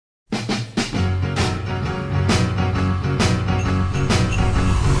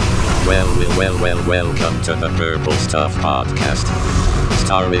Welcome to the Purple Stuff Podcast.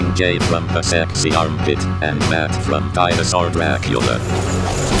 Starring Jade from The Sexy Armpit and Matt from Dinosaur Dracula.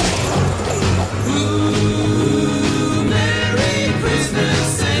 Ooh, Merry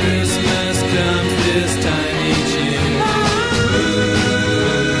Christmas, Christmas comes this time each year.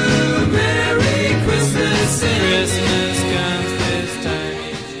 Ooh, Merry Christmas, Christmas comes this time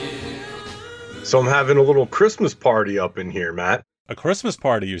each year. So I'm having a little Christmas party up in here, Matt. A Christmas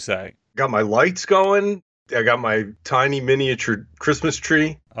party, you say? Got my lights going. I got my tiny miniature Christmas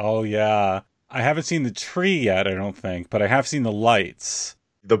tree. Oh, yeah. I haven't seen the tree yet, I don't think, but I have seen the lights.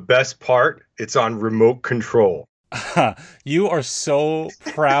 The best part, it's on remote control. You are so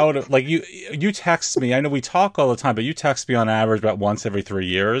proud of, like, you text me. I know we talk all the time, but you text me on average about once every 3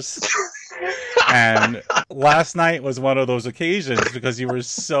 years. And last night was one of those occasions because you were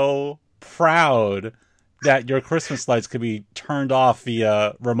so proud that your Christmas lights could be turned off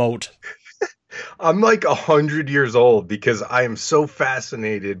via remote. I'm like 100 years old because I am so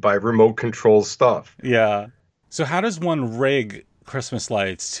fascinated by remote control stuff. Yeah. So how does one rig Christmas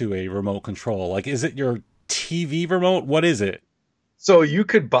lights to a remote control? Like, is it your TV remote? What is it? So you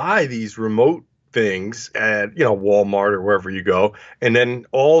could buy these remote things at, Walmart or wherever you go, and then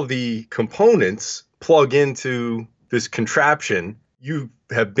all the components plug into this contraption. You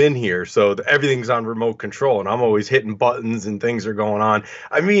have been here, so everything's on remote control, and I'm always hitting buttons and things are going on.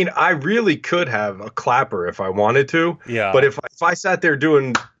 I mean, I really could have a clapper if I wanted to. Yeah. But if I sat there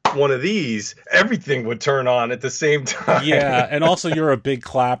doing one of these, everything would turn on at the same time. Yeah, and also you're a big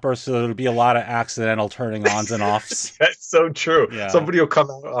clapper, so there'll be a lot of accidental turning ons and offs. That's so true. Yeah. Somebody will come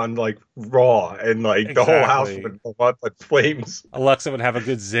out on like Raw, and like the whole house would go up in flames. Alexa would have a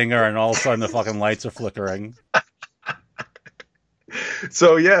good zinger, and all of a sudden the fucking lights are flickering.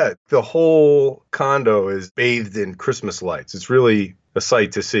 So yeah, the whole condo is bathed in Christmas lights. It's really a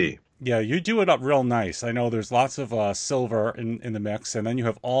sight to see. Yeah, you do it up real nice. I know there's lots of silver in the mix, and then you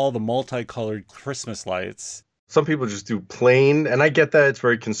have all the multicolored Christmas lights. Some people just do plain, and I get that it's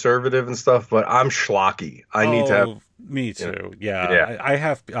very conservative and stuff, but I'm schlocky. I need to have... Me too, yeah. I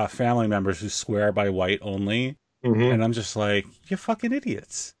have family members who swear by white only, and I'm just like, you're fucking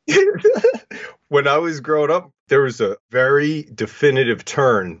idiots. When I was growing up, there was a very definitive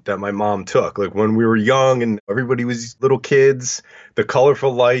turn that my mom took. Like when we were young and everybody was little kids, the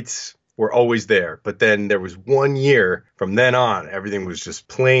colorful lights were always there. But then there was 1 year from then on, everything was just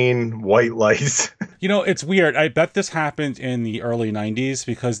plain white lights. You know, it's weird. I bet this happened in the early 90s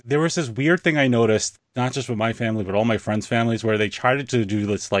because there was this weird thing I noticed, not just with my family, but all my friends' families, where they tried to do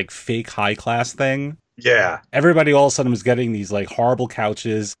this like fake high class thing. Yeah. Everybody all of a sudden was getting these like horrible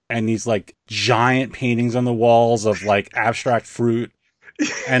couches and these like giant paintings on the walls of like abstract fruit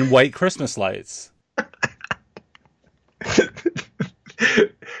and white Christmas lights.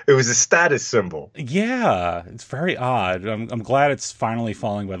 It was a status symbol. Yeah, it's very odd. I'm glad it's finally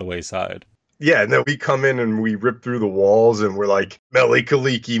falling by the wayside. Yeah, and then we come in and we rip through the walls and we're like, Mele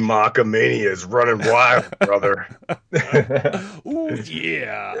Kaliki Macamania is running wild, brother. Ooh,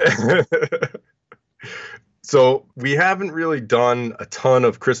 yeah. So we haven't really done a ton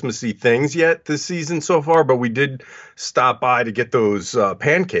of Christmassy things yet this season so far, but we did stop by to get those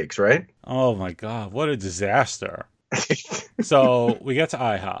pancakes, right? Oh my God, what a disaster. So we get to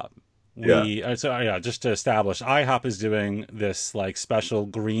IHOP. Just to establish, IHOP is doing this like special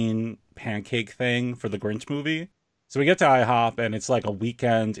green pancake thing for the Grinch movie. So we get to IHOP and it's like a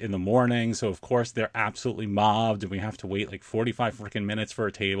weekend in the morning. So of course they're absolutely mobbed and we have to wait like 45 freaking minutes for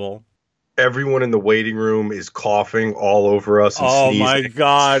a table. Everyone in the waiting room is coughing all over us and sneezing. My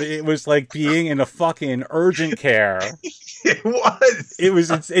God. It was like being in a fucking urgent care. It was.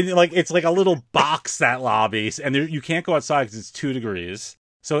 It's like a little box, that lobby. And you can't go outside because it's 2 degrees.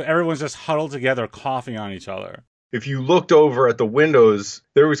 So everyone's just huddled together, coughing on each other. If you looked over at the windows,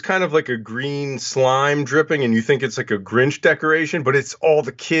 there was kind of like a green slime dripping, and you think it's like a Grinch decoration, but it's all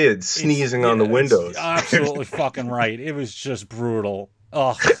the kids sneezing on the windows. Absolutely fucking right. It was just brutal.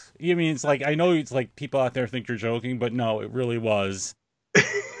 Ugh. You mean, it's like, I know it's like people out there think you're joking, but no, it really was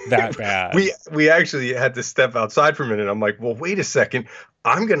that bad. We actually had to step outside for a minute. I'm like, well, wait a second.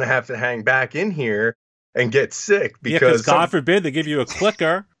 I'm going to have to hang back in here and get sick because God forbid they give you a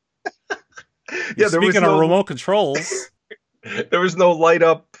clicker. Yeah, speaking of remote controls, there was no light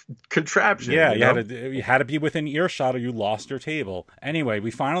up contraption. Yeah, you had to be within earshot or you lost your table. Anyway, we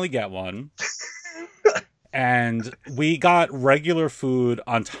finally get one. And we got regular food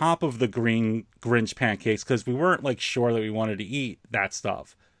on top of the green Grinch pancakes because we weren't like sure that we wanted to eat that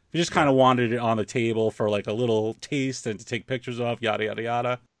stuff. We just kind of wanted it on the table for like a little taste and to take pictures of, yada, yada,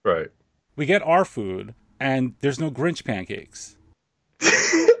 yada. Right. We get our food and there's no Grinch pancakes.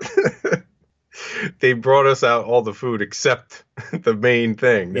 They brought us out all the food except the main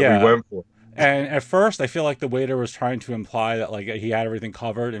thing that we went for. And at first, I feel like the waiter was trying to imply that like he had everything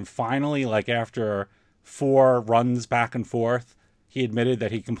covered, and finally, like after 4 runs back and forth, he admitted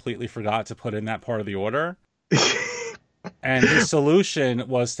that he completely forgot to put in that part of the order. And his solution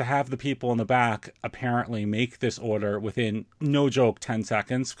was to have the people in the back apparently make this order within, no joke, 10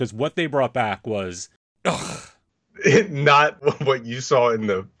 seconds, because what they brought back was, not what you saw in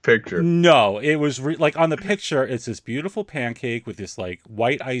the picture. no, it was like on the picture, it's this beautiful pancake with this like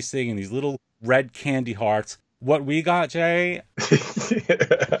white icing and these little red candy hearts. What we got, Jay,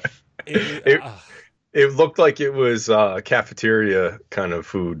 it looked like it was cafeteria kind of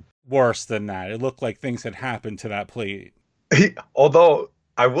food. worse than that. It looked like things had happened to that plate. Although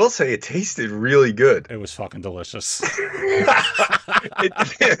I will say it tasted really good. It was fucking delicious.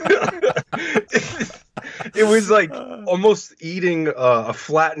 It was like almost eating a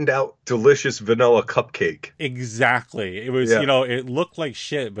flattened out delicious vanilla cupcake. Exactly. It was, Yeah. you know, it looked like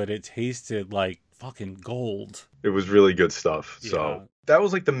shit, but it tasted like fucking gold. It was really good stuff. Yeah. So that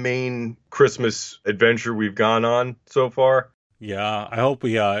was like the main Christmas adventure we've gone on so far. Yeah, I hope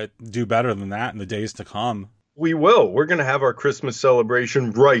we do better than that in the days to come. We will. We're going to have our Christmas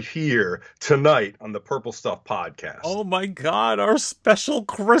celebration right here tonight on the Purple Stuff podcast. Oh my god, our special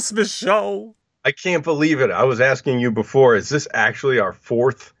Christmas show. I can't believe it. I was asking you before, is this actually our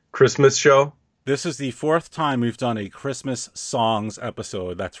 4th Christmas show? This is the 4th time we've done a Christmas songs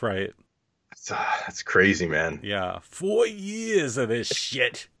episode. That's right. That's crazy, man. Yeah, 4 years of this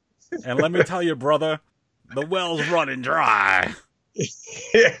shit. And let me tell you, brother, the well's running dry.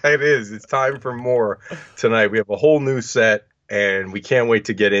 Yeah, it is. It's time for more tonight. We have a whole new set, and we can't wait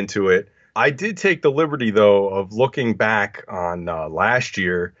to get into it. I did take the liberty, though, of looking back on last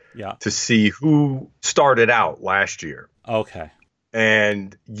year Yeah. to see who started out last year. Okay.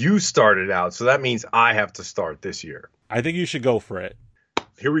 And you started out, so that means I have to start this year. I think you should go for it.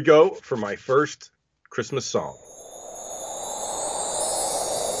 Here we go for my first Christmas song.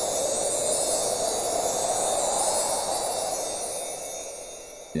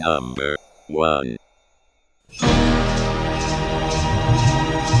 Number 1.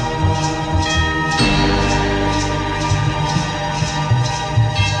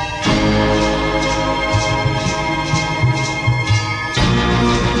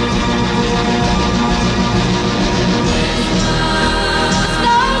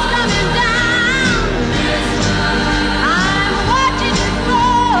 Snow's coming down. I'm watching it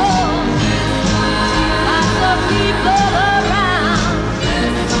fall. Lots of people around.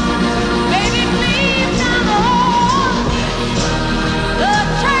 Baby, please come home. The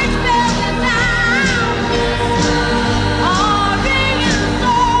church bells in town are ringing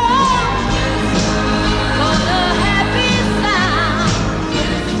songs for the happy sound.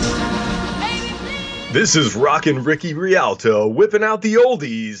 Baby, please. This is Rockin' Ricky Rialto whipping out the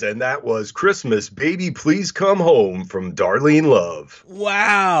oldies, and that was Christmas Baby Please Come Home from Darlene Love.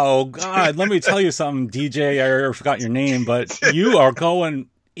 Wow, God, let me tell you something, DJ. I forgot your name, but you are going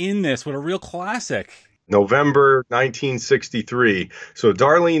in this with a real classic. November 1963. So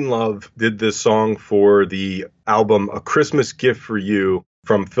Darlene Love did this song for the album A Christmas Gift for You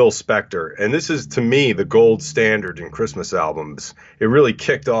from Phil Spector. And this is, to me, the gold standard in Christmas albums. It really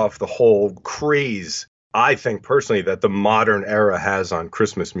kicked off the whole craze, I think personally, that the modern era has on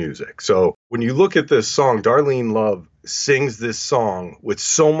Christmas music. So when you look at this song, Darlene Love sings this song with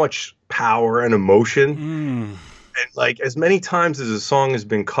so much power and emotion. And like as many times as a song has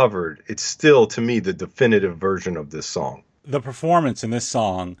been covered, it's still, to me, the definitive version of this song. The performance in this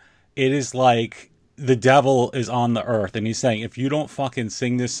song, it is like the devil is on the earth, and he's saying, if you don't fucking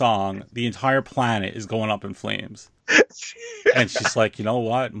sing this song, the entire planet is going up in flames. And she's like, you know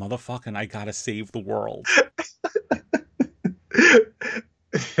what, motherfucking, I gotta save the world.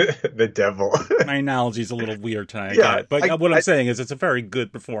 The devil. My analogy's a little weird tonight, Yeah, yeah, but what I'm saying is it's a very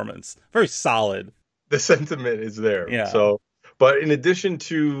good performance. Very solid. The sentiment is there. Yeah. So, but in addition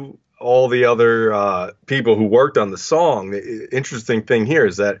to all the other people who worked on the song, the interesting thing here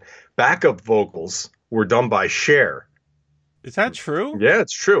is that backup vocals were done by Cher. Is that true? Yeah,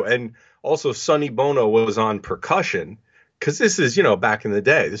 it's true. And also Sonny Bono was on percussion, because this is, back in the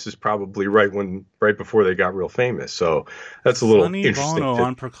day. This is probably right before they got real famous. So that's a little Sonny interesting. Bono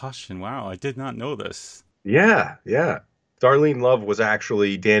on percussion. Wow, I did not know this. Yeah. Darlene Love was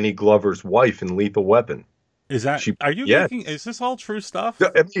actually Danny Glover's wife in Lethal Weapon. Is that? Are you yes. making? Is this all true stuff?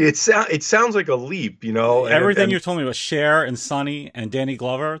 I mean, it sounds like a leap, and- Everything and you're telling me about Cher and Sonny and Danny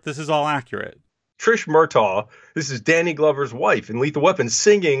Glover, this is all accurate. Trish Murtaugh. This is Danny Glover's wife in Lethal Weapon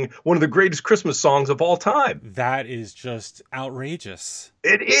singing one of the greatest Christmas songs of all time. That is just outrageous.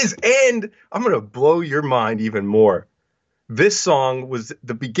 It is, and I'm going to blow your mind even more. This song was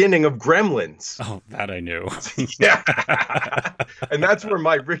the beginning of Gremlins. Oh, that I knew. Yeah. And that's where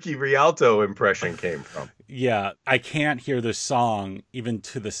my Ricky Rialto impression came from. Yeah, I can't hear this song even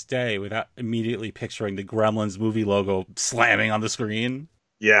to this day without immediately picturing the Gremlins movie logo slamming on the screen.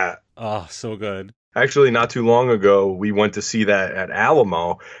 Yeah. Oh, so good. Actually, not too long ago, we went to see that at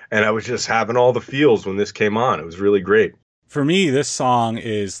Alamo, and I was just having all the feels when this came on. It was really great. For me, this song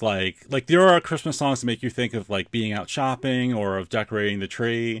is like there are Christmas songs that make you think of like being out shopping or of decorating the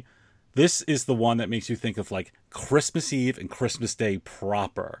tree. This is the one that makes you think of like Christmas Eve and Christmas Day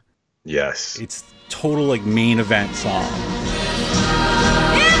proper. Yes. It's total like main event song.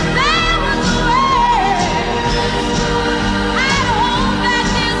 If there was a way, I'd hold back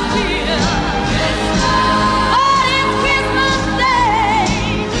this tear. On this Christmas Day,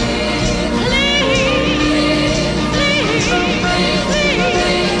 please, baby, please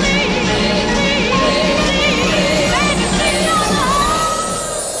don't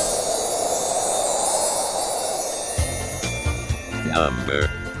Number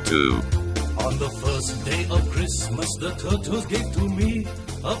 2. On the first day of Christmas, the turtles gave to me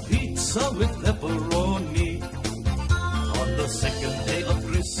a pizza with pepperoni. On the second day of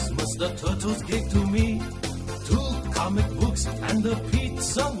Christmas, the turtles gave to me 2 comic books and a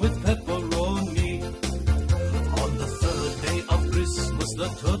pizza with pepperoni. On the third day of Christmas, the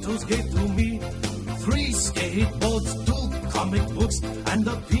turtles gave to me 3 skateboards, 2 comic books, and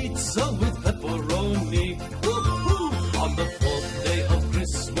a pizza with pepperoni. Woo-hoo! On the fourth day of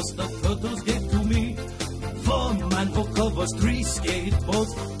Christmas, the turtles gave to me 4 manhole covers, 3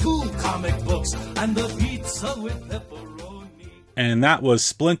 skateboards, 2 comic books, and a pizza with pepperoni. And that was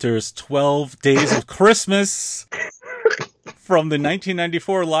Splinter's 12 Days of Christmas from the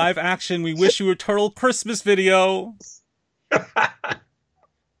 1994 live action We Wish You Were Turtle Christmas video.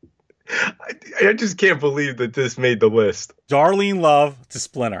 I just can't believe that this made the list. Darlene Love to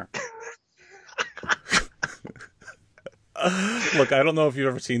Splinter. Look, I don't know if you've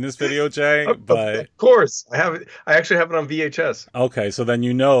ever seen this video, Jay, but Of course. I have it. I actually have it on VHS. okay, so then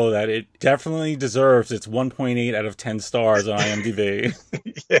you know that it definitely deserves its 1.8 out of 10 stars on IMDb.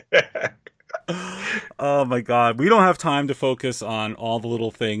 Yeah. Oh my god, we don't have time to focus on all the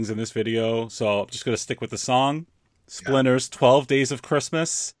little things in this video, so I'm just going to stick with the song. Splinter's 12 Days of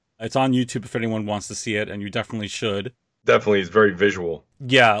Christmas. It's on YouTube if anyone wants to see it, and you definitely should. Definitely, it's very visual.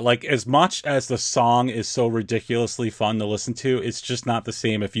 Yeah, like as much as the song is so ridiculously fun to listen to, it's just not the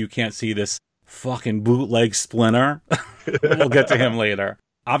same if you can't see this fucking bootleg Splinter. We'll get to him later.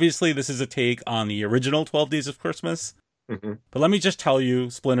 Obviously, this is a take on the original 12 Days of Christmas. Mm-hmm. But let me just tell you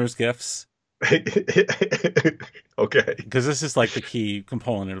Splinter's gifts, Okay. because this is like the key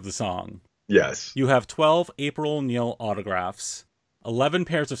component of the song. Yes. You have 12 April O'Neil autographs, 11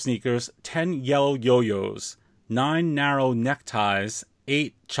 pairs of sneakers, 10 yellow yo-yos, 9 narrow neckties,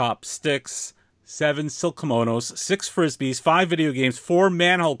 8 chopsticks, 7 silk kimonos, 6 frisbees, 5 video games, 4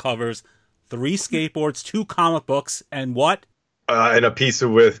 manhole covers, 3 skateboards, 2 comic books, and what? And a pizza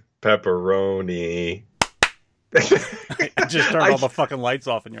with pepperoni. I just turned all the fucking lights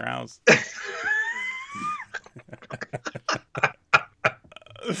off in your house.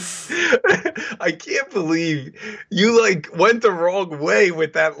 I can't believe you like went the wrong way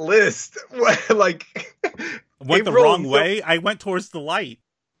with that list. Like Went the April, wrong way? I went towards the light.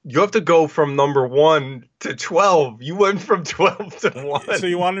 You have to go from number 1 to 12. You went from 12 to 1. So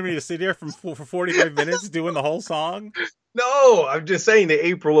you wanted me to sit here for 45 minutes doing the whole song? No, I'm just saying the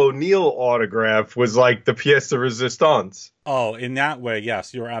April O'Neil autograph was like the pièce de résistance. Oh, in that way,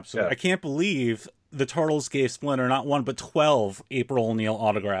 yes, you're absolutely. Yeah. I can't believe the Turtles gave Splinter not 1 but 12 April O'Neil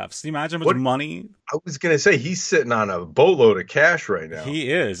autographs. Can you imagine how much What- money I was going to say, he's sitting on a boatload of cash right now.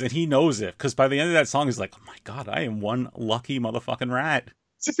 he is? And he knows it, because by the end of that song, he's like, oh my god, I am one lucky motherfucking rat.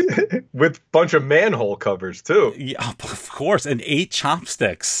 With a bunch of manhole covers, too. Yeah, of course, and 8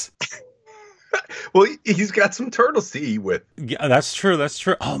 chopsticks. Well, he's got some turtles to eat with. Yeah, that's true, that's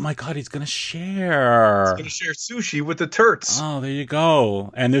true. Oh my god, he's gonna share. He's going to share sushi with the turts. Oh, there you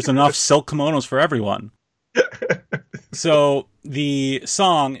go. And there's enough silk kimonos for everyone. So the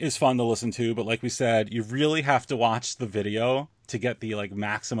song is fun to listen to, but like we said, you really have to watch the video to get the like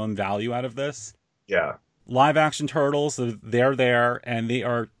maximum value out of this. Yeah. Live action turtles, they're there, and they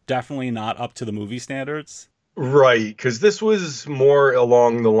are definitely not up to the movie standards. Right, because this was more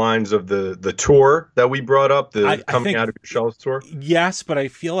along the lines of the tour that we brought up, the I Coming think- Out of Your Shells tour. Yes, but I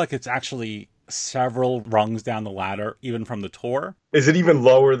feel like it's actually several rungs down the ladder, even from the tour. Is it even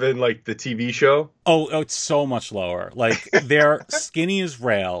lower than like the TV show? Oh, it's so much lower. Like, they're skinny as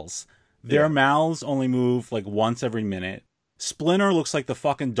rails. Their mouths only move like once every minute. Splinter looks like the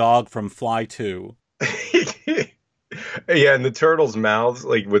fucking dog from Fly 2. Yeah, and the turtles' mouths,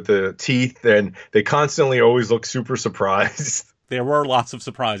 like with the teeth, and they constantly always look super surprised. There were lots of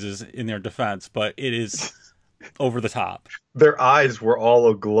surprises in their defense, but it is over the top. Their eyes were all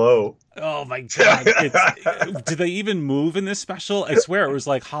aglow. Oh my god. Did they even move in this special? I swear it was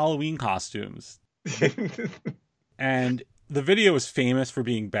like Halloween costumes. And the video is famous for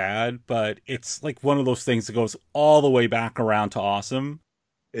being bad, but it's like one of those things that goes all the way back around to awesome.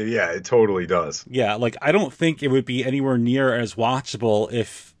 Yeah, it totally does. Yeah, like I don't think it would be anywhere near as watchable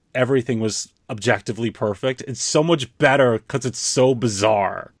if everything was objectively perfect. It's so much better because it's so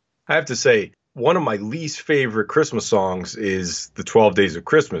bizarre. I have to say, one of my least favorite Christmas songs is the 12 Days of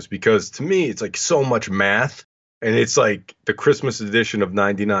Christmas, because to me, it's like so much math. And it's like the Christmas edition of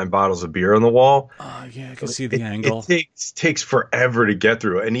 99 bottles of beer on the wall. Oh, yeah, I can see the angle. It takes forever to get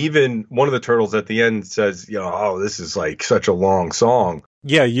through. And even one of the turtles at the end says, oh, this is like such a long song.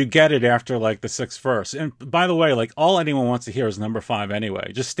 Yeah, you get it after like the 6th verse. And by the way, like all anyone wants to hear is number 5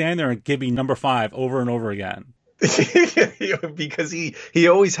 anyway. Just stand there and give me number 5 over and over again. Because he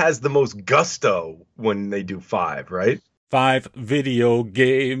always has the most gusto when they do 5, right? 5 video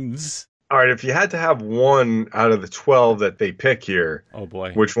games. All right, if you had to have one out of the 12 that they pick here, oh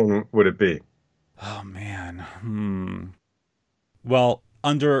boy, which one would it be? Oh man. Well,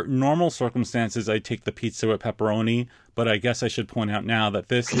 under normal circumstances, I'd take the pizza with pepperoni, but I guess I should point out now that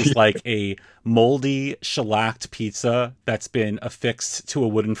this is like a moldy, shellacked pizza that's been affixed to a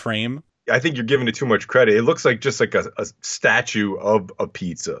wooden frame. I think you're giving it too much credit. It looks like just like a statue of a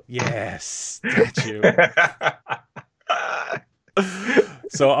pizza. Yes, statue.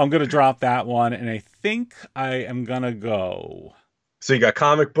 So I'm going to drop that one, and I think I am going to go. So you got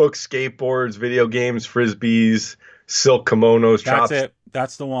comic books, skateboards, video games, frisbees, silk kimonos, That's it.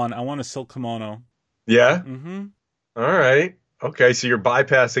 That's the one. I want a silk kimono. Yeah? Mm-hmm. All right. Okay, so you're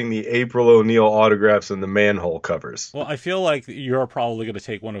bypassing the April O'Neil autographs and the manhole covers. Well, I feel like you're probably going to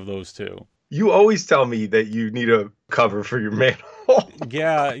take one of those too. You always tell me that you need a cover for your manhole.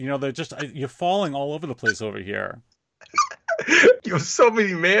 Yeah, you're falling all over the place over here. You have so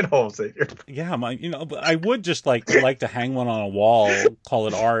many manholes in here. Yeah, but I would just like to hang one on a wall, call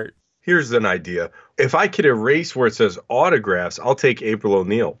it art. Here's an idea. If I could erase where it says autographs, I'll take April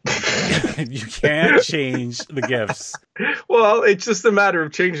O'Neil. You can't change the gifts. Well, it's just a matter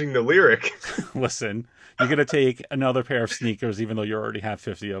of changing the lyric. Listen, you're going to take another pair of sneakers even though you already have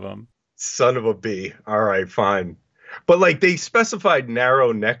 50 of them. Son of a bee. All right, fine. But like they specified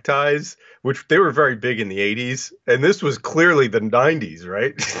narrow neckties, which they were very big in the 80s. And this was clearly the 90s,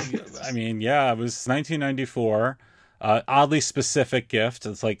 right? I mean, yeah, it was 1994. Oddly specific gift.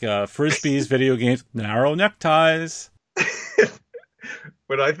 It's like frisbees, video games, narrow neckties.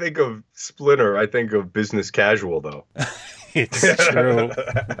 When I think of Splinter, I think of business casual, though. It's true.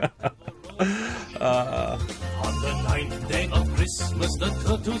 On the 9th day of Christmas, the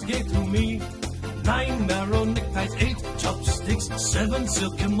turtles gave to me 9 narrow neckties, 8 chopsticks, 7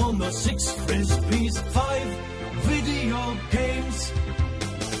 silk kimonos, 6 frisbees, 5 video games,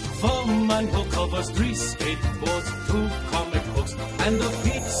 4 manhole covers, 3 skateboards, 2 comic books, and a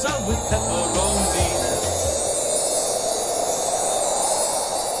pizza with pepperoni.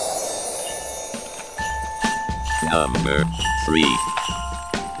 Number 3.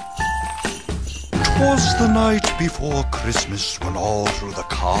 'Twas the night before Christmas when all through the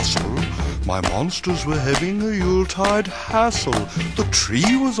castle my monsters were having a Yuletide hassle. The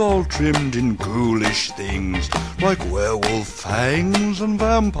tree was all trimmed in ghoulish things like werewolf fangs and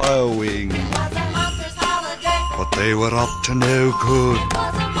vampire wings. It was a monster's holiday. But they were up to no good, It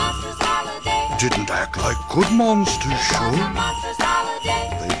was a monster's holiday. didn't act like good monsters It was a should. monster's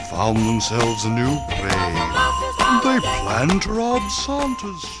holiday. They found themselves a new prey. Monster's They holiday. planned to rob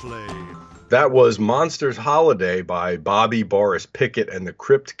Santa's sleigh. That was Monsters Holiday by Bobby Boris Pickett and the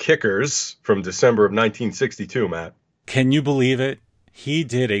Crypt Kickers from December of 1962, Matt. Can you believe it? He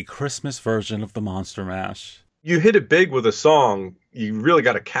did a Christmas version of the Monster Mash. You hit it big with a song. You really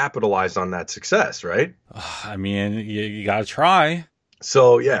got to capitalize on that success, right? I mean, you got to try.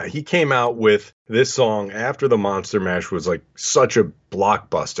 So, yeah, he came out with this song after the Monster Mash was like such a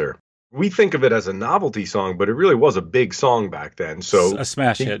blockbuster. We think of it as a novelty song, but it really was a big song back then. So A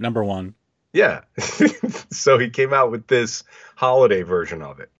smash hit, number 1. yeah. So he came out with this holiday version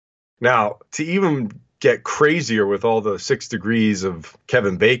of it. Now, to even get crazier with all the 6 degrees of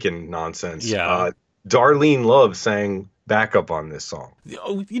Kevin Bacon nonsense, Yeah. Darlene Love sang backup on this song.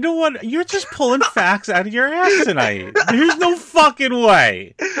 Oh, you know what? You're just pulling facts out of your ass tonight. There's no fucking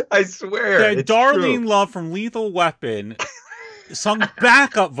way I swear. that It's Darlene true. Love from Lethal Weapon sung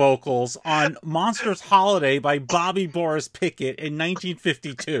backup vocals on Monsters Holiday by Bobby Boris Pickett in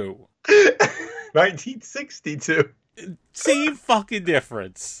 1952. 1962. Same fucking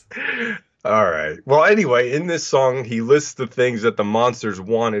difference. All right. Well, anyway, in this song, he lists the things that the monsters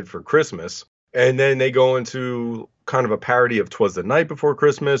wanted for Christmas. And then they go into kind of a parody of 'Twas the Night Before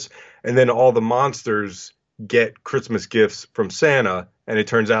Christmas. And then all the monsters get Christmas gifts from Santa. And it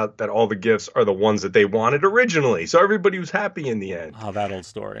turns out that all the gifts are the ones that they wanted originally. So everybody was happy in the end. Oh, that old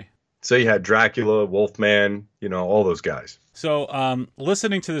story. So you had Dracula, Wolfman, all those guys. So,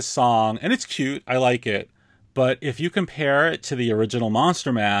 listening to this song, and it's cute, I like it, but if you compare it to the original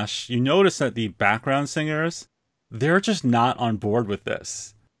Monster Mash, you notice that the background singers, they're just not on board with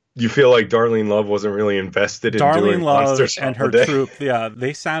this. You feel like Darlene Love wasn't really invested in doing Darlene Love Monsters and her Holiday? troupe, yeah,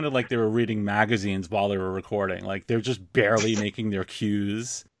 they sounded like they were reading magazines while they were recording. Like, they're just barely making their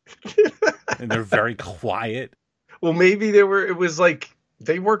cues, and they're very quiet. Well, maybe it was like,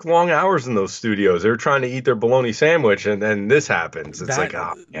 they work long hours in those studios. They were trying to eat their bologna sandwich, and then this happens. It's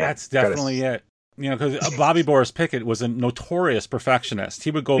That's definitely it. Because Bobby Boris Pickett was a notorious perfectionist. He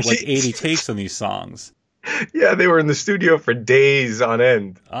would go like 80 takes on these songs. Yeah, they were in the studio for days on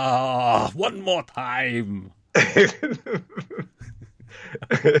end. One more time. Sleighs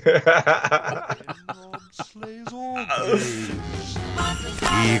all days.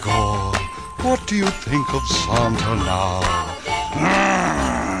 Igor, what do you think of Santa now?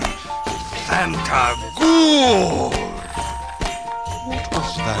 Santa good! What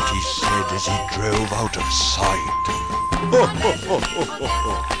was that he said as he drove out of sight?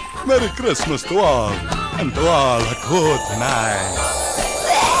 Merry Christmas to all, and to all a good night.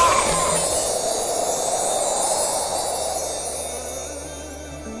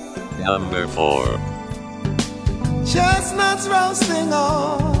 Number 4. Chestnuts roasting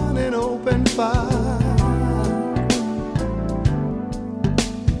on an open fire.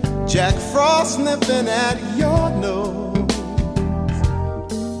 Jack Frost nipping at your nose.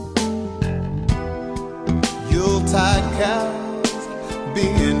 Yuletide carols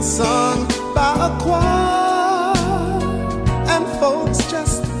being sung by a choir. And folks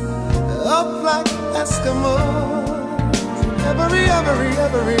just up like Eskimos. Everybody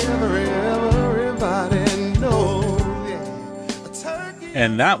knows, yeah. A turkey.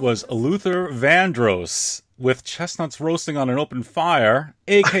 And that was Luther Vandross with Chestnuts Roasting on an Open Fire,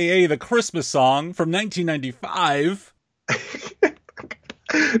 a.k.a. the Christmas song from 1995.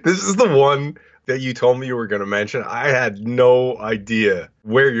 This is the one that you told me you were going to mention. I had no idea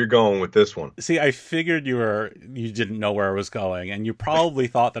where you're going with this one. See, I figured you didn't know where I was going, and you probably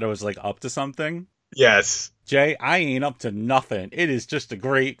thought that I was like up to something. Yes. Jay, I ain't up to nothing. It is just a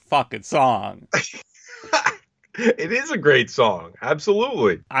great fucking song. It is a great song.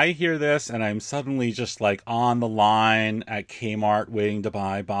 Absolutely. I hear this and I'm suddenly just like on the line at Kmart waiting to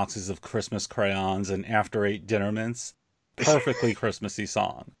buy boxes of Christmas crayons and After Eight dinner mints. Perfectly Christmassy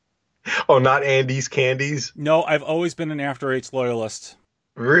song. Oh, not Andy's Candies? No, I've always been an After Eights loyalist.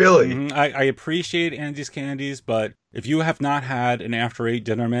 Really? Mm-hmm. I appreciate Andy's Candies, but if you have not had an After Eight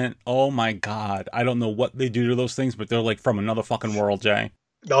dinner mint, oh my god, I don't know what they do to those things, but they're like from another fucking world, Jay.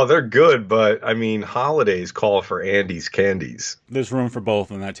 No, they're good, but I mean, holidays call for Andy's Candies. There's room for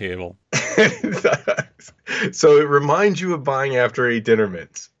both on that table. So it reminds you of buying After Eight dinner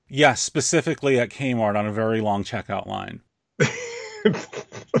mints. Yes, specifically at Kmart on a very long checkout line.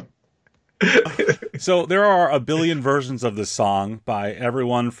 So there are a billion versions of this song by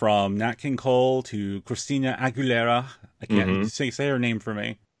everyone from Nat King Cole to Christina Aguilera. I can't say her name for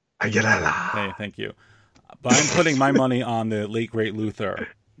me. Aguilera. Hey, thank you. But I'm putting my money on the late great Luther.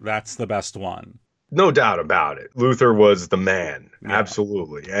 That's the best one. No doubt about it. Luther was the man. Yeah.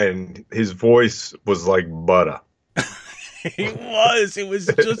 Absolutely. And his voice was like butter. It was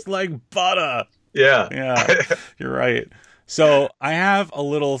just like butter. Yeah. Yeah, you're right. So I have a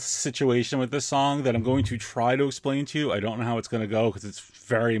little situation with this song that I'm going to try to explain to you. I don't know how it's going to go because it's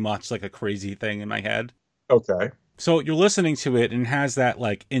very much like a crazy thing in my head. Okay. So you're listening to it and it has that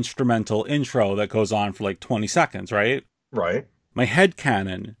like instrumental intro that goes on for like 20 seconds, right? Right. My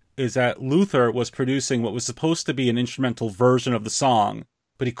headcanon is that Luther was producing what was supposed to be an instrumental version of the song,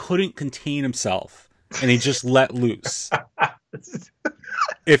 but he couldn't contain himself and he just let loose.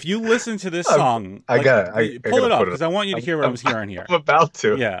 If you listen to this song, I pull it up because I want you to hear what I'm hearing here. I'm about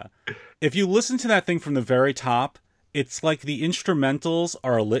to. Yeah. If you listen to that thing from the very top, it's like the instrumentals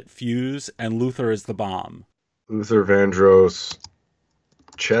are a lit fuse and Luther is the bomb. Luther Vandross,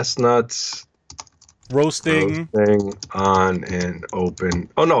 Chestnuts Roasting. Roasting on an open.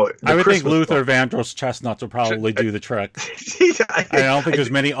 Oh no! I would think Christmas Luther Vandross chestnuts would probably do the trick. song. I don't think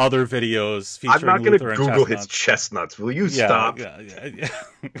there's many other videos I'm featuring not going to Luther and Google chestnuts. his chestnuts. Will you Yeah, stop? yeah.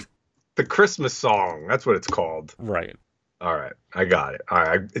 The Christmas song. That's what it's called. Right. All right, I got it. All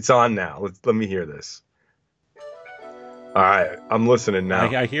right, it's on now. Let me hear this. All right, I'm listening now.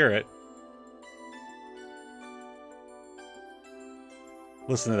 I hear it.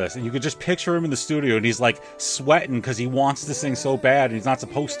 Listen to this. And you could just picture him in the studio and he's like sweating because he wants to sing so bad and he's not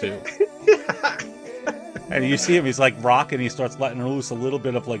supposed to. And you see him, he's like rocking, he starts letting loose a little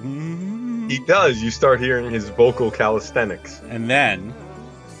bit of like, He does. You start hearing his vocal calisthenics. and then,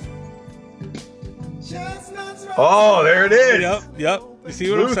 Oh, there it is. yep. You see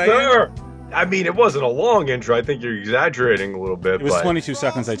what I'm saying? Luther. I mean, it wasn't a long intro. I think you're exaggerating a little bit. It was but... 22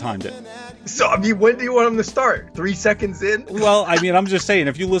 seconds, I timed it. So, I mean, when do you want him to start? 3 seconds in? Well, I mean, I'm just saying,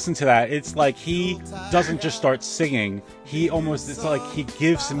 if you listen to that, it's like he doesn't just start singing. It's like he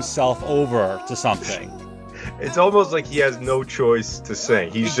gives himself over to something. It's almost like he has no choice to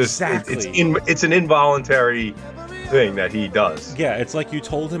sing. He's Exactly. just, it's an involuntary thing that he does. Yeah, it's like you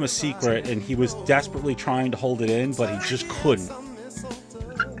told him a secret and he was desperately trying to hold it in, but he just couldn't.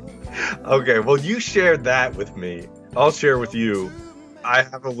 Okay, well, you shared that with me. I'll share with you. I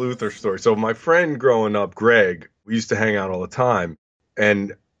have a Luther story. So my friend growing up, Greg, we used to hang out all the time,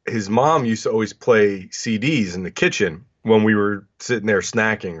 and his mom used to always play CDs in the kitchen when we were sitting there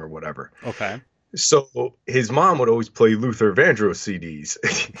snacking or whatever. Okay. So his mom would always play Luther Vandross CDs.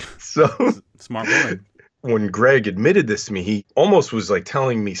 So Smart woman. when Greg admitted this to me, he almost was like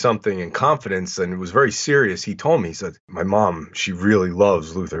telling me something in confidence, and it was very serious. He told me, he said, my mom, she really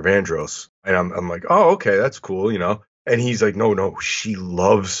loves Luther Vandross. And I'm like, oh, okay, that's cool, you know? And he's like, no, she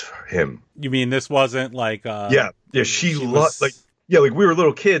loves him. You mean this wasn't like... Yeah, she was- loves, like we were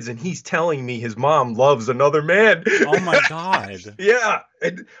little kids, and he's telling me his mom loves another man. Oh my God. Yeah.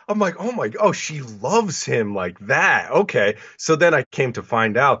 And I'm like, oh, she loves him like that. Okay. So then I came to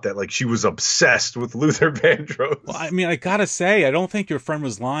find out that like she was obsessed with Luther Vandross. Well, I mean, I gotta say, I don't think your friend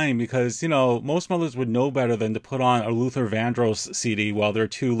was lying because, you know, most mothers would know better than to put on a Luther Vandross CD while their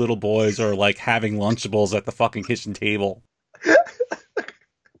two little boys are like having Lunchables at the fucking kitchen table.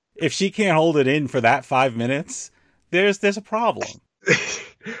 If she can't hold it in for that 5 minutes, there's a problem.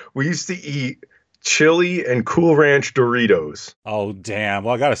 We used to eat chili and Cool Ranch Doritos. Oh, damn.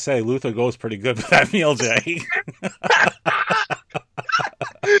 Well, I gotta say, Luther goes pretty good with that meal, Jay.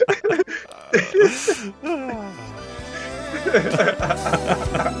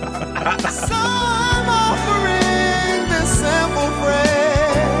 So I'm offering this sample phrase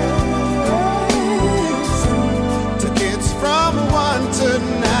to kids from 1 to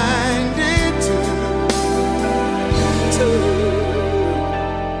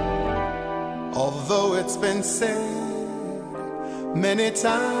 92. Although it's been said many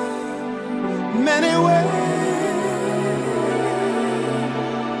times, many ways,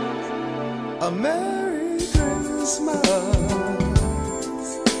 a Merry Christmas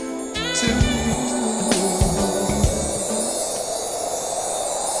to you.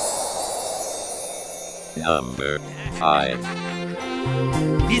 Number 5.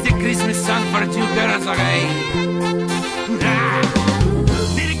 This is a Christmas song for two girls, okay?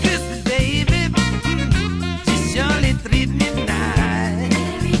 Merry Christmas, baby. She surely treat me nice.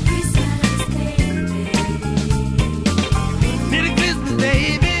 Merry Christmas,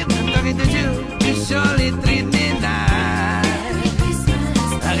 baby. I'm talking to you. You surely treat me nice.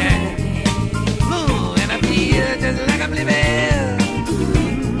 Okay. Ooh, and I feel just like I'm living in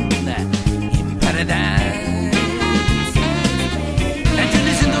paradise. And you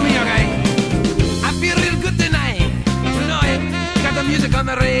listen to me, okay? I feel real good tonight. You know it. Got the music on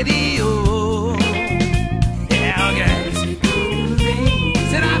the radio. Yeah, okay.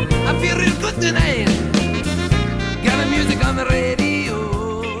 Said I feel real good tonight. Got the music on the radio.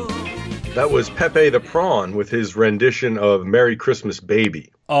 That was Pepe the Prawn with his rendition of Merry Christmas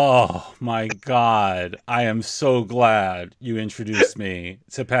Baby. Oh my God. I am so glad you introduced me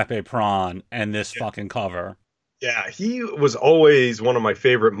to Pepe Prawn and this fucking cover. Yeah, he was always one of my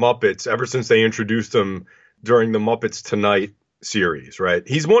favorite Muppets ever since they introduced him during the Muppets Tonight series, right?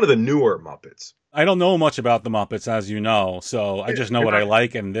 He's one of the newer Muppets. I don't know much about the Muppets, as you know, so I just know what I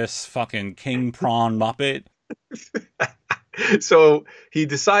like, and this fucking King Prawn Muppet. So he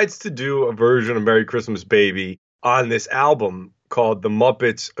decides to do a version of Merry Christmas Baby on this album called The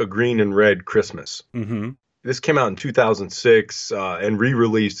Muppets A Green and Red Christmas. Mm-hmm. This came out in 2006 and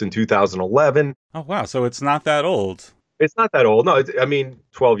re-released in 2011. Oh, wow, so it's not that old. It's not that old. No,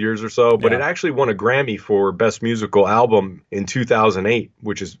 12 years or so, but Yeah. it actually won a Grammy for Best Musical Album in 2008,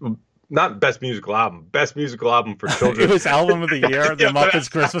 which is not best musical album for children. It was album of the year. The Yeah. Muppets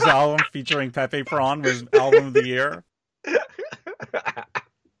Christmas album featuring Pepe Prawn was album of the year.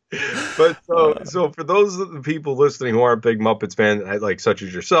 But so for those of the people listening who aren't big Muppets fans, like such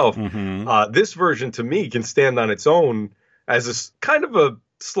as yourself, this version to me can stand on its own as kind of a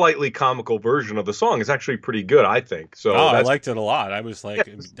slightly comical version of the song. It's actually pretty good, I think. So I liked it a lot. I was like,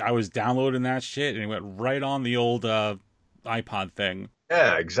 I was downloading that shit and it went right on the old iPod thing.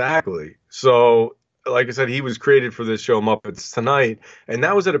 Yeah, exactly. So, like I said, he was created for this show, Muppets Tonight, and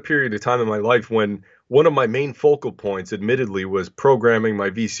that was at a period of time in my life when one of my main focal points, admittedly, was programming my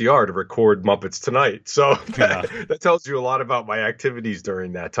VCR to record Muppets Tonight. So that tells you a lot about my activities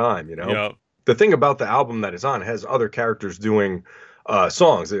during that time, you know? Yep. The thing about the album that is on, it has other characters doing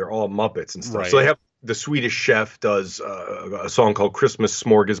songs. They're all Muppets and stuff. Right. So they have the Swedish Chef does a song called Christmas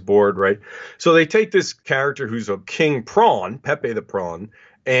Smorgasbord, right? So they take this character who's a king prawn, Pepe the Prawn,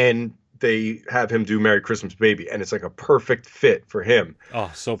 and they have him do Merry Christmas Baby, and it's like a perfect fit for him.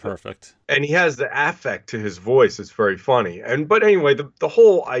 Oh, so perfect. And he has the affect to his voice. It's very funny. But anyway, the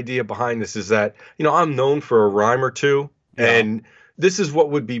whole idea behind this is that, you know, I'm known for a rhyme or two, and this is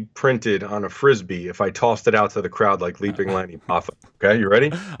what would be printed on a Frisbee if I tossed it out to the crowd like Leaping Lanny Poffin. Okay, you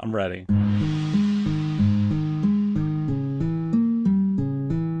ready? I'm ready.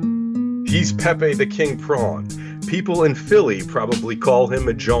 He's Pepe the King Prawn. People in Philly probably call him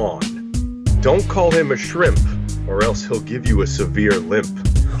a John. Don't call him a shrimp, or else he'll give you a severe limp.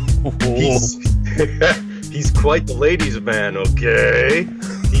 He's quite the ladies' man, okay?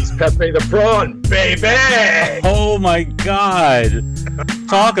 He's Pepe the Prawn, baby! Oh my God.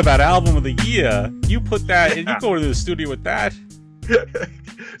 Talk about album of the year. You put that, and you go to the studio with that.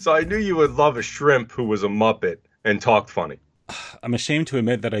 So I knew you would love a shrimp who was a Muppet and talked funny. I'm ashamed to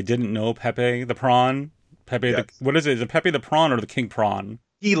admit that I didn't know Pepe the Prawn. Yes. What is it? Is it Pepe the Prawn or the King Prawn?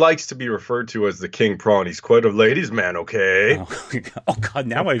 He likes to be referred to as the King Prawn. He's quite a ladies' man, okay? Oh God,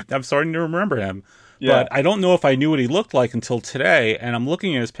 now I'm starting to remember him. Yeah. But I don't know if I knew what he looked like until today, and I'm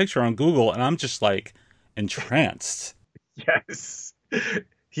looking at his picture on Google, and I'm just like entranced. Yes.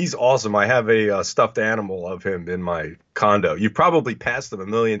 He's awesome. I have a stuffed animal of him in my condo. You've probably passed him a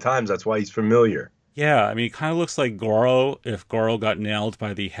million times. That's why he's familiar. Yeah, I mean, he kind of looks like Goro if Goro got nailed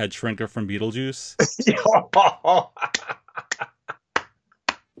by the head shrinker from Beetlejuice.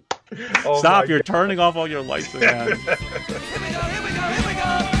 Oh Stop, my you're God. turning off all your lights again. Here we go.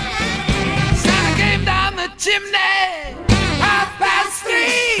 Santa came down the chimney,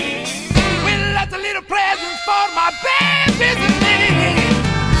 3:30, with lots of little presents for my babies and me.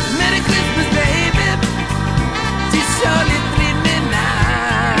 Merry Christmas, baby. She's surely treating me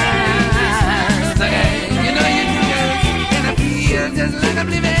nice. Okay, you know you do, and I feel just like I'm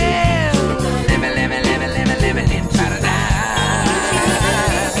living in paradise.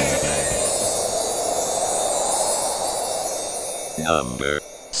 Number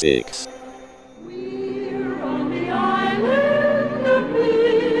 6. We're on the island of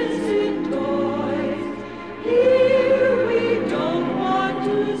misfit toys. Here we don't want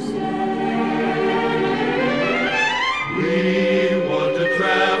to stay. We want to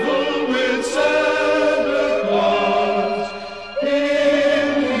travel with Santa Claus in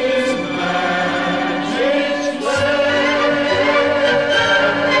his magic sleigh.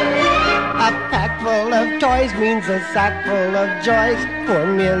 A pack full of toys means a sack full of joys for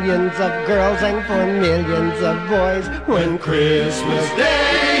millions of girls and for millions of boys. When Christmas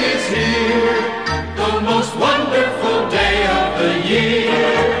Day is here, the most wonderful day of the year.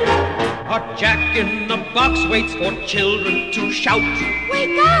 Our Jack in the Box waits for children to shout.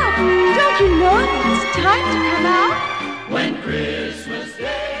 Wake up! Don't you know it's time to come out? When Christmas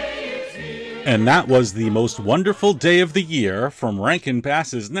Day is here. And that was the most wonderful day of the year from Rankin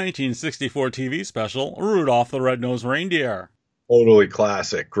Bass's 1964 TV special, Rudolph the Red-Nosed Reindeer. Totally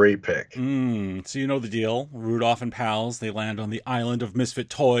classic. Great pick. So you know the deal. Rudolph and pals, they land on the island of misfit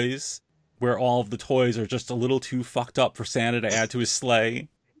toys, where all of the toys are just a little too fucked up for Santa to add to his sleigh.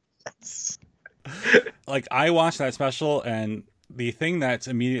 Like, I watched that special, and the thing that's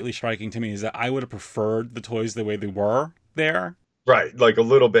immediately striking to me is that I would have preferred the toys the way they were there. Right, like a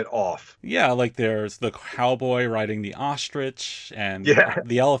little bit off. Yeah, like there's the cowboy riding the ostrich, and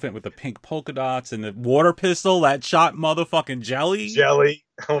the elephant with the pink polka dots, and the water pistol that shot motherfucking jelly. Jelly.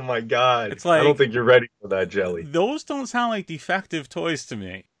 Oh my God. It's like, I don't think you're ready for that jelly. Those don't sound like defective toys to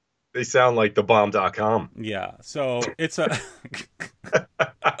me. They sound like thebomb.com. Yeah, so it's a...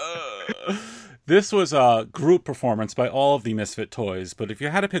 This was a group performance by all of the Misfit Toys, but if you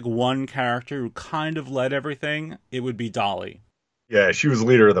had to pick one character who kind of led everything, it would be Dolly. Yeah, she was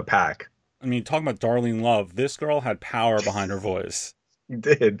leader of the pack. I mean, talking about Darlene Love, this girl had power behind her voice. You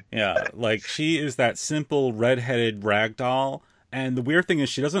did. Yeah, like she is that simple redheaded rag doll. And the weird thing is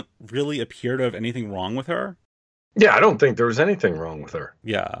she doesn't really appear to have anything wrong with her. Yeah, I don't think there was anything wrong with her.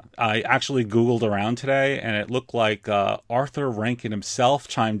 Yeah, I actually Googled around today, and it looked like Arthur Rankin himself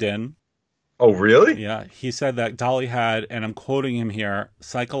chimed in. Oh, really? Yeah, he said that Dolly had, and I'm quoting him here,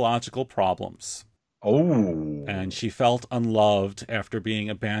 psychological problems. Oh. And she felt unloved after being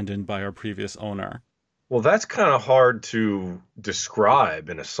abandoned by her previous owner. Well, that's kind of hard to describe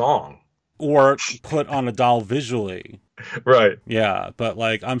in a song. Or put on a doll visually. Right. Yeah, but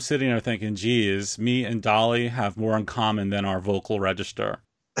like I'm sitting there thinking, geez, me and Dolly have more in common than our vocal register.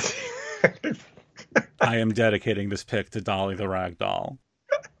 I am dedicating this pic to Dolly the Rag Doll.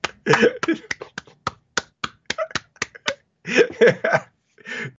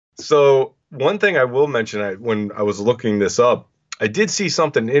 So one thing I will mention, when I was looking this up, I did see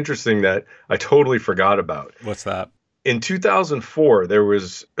something interesting that I totally forgot about. What's that? In 2004, there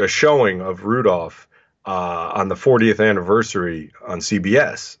was a showing of Rudolph on the 40th anniversary on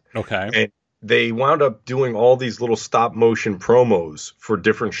CBS. Okay. And they wound up doing all these little stop motion promos for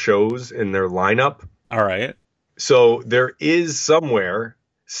different shows in their lineup. All right. So there is somewhere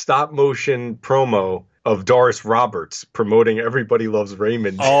stop motion promo of Doris Roberts promoting Everybody Loves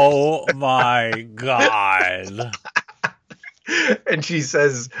Raymond. Oh my God. And she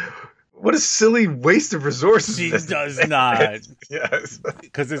says, what a silly waste of resources. She does not. Yes.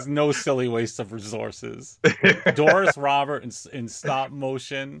 Because there's no silly waste of resources. Doris Roberts in stop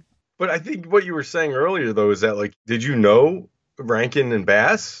motion. But I think what you were saying earlier, though, is that, like, did you know Rankin and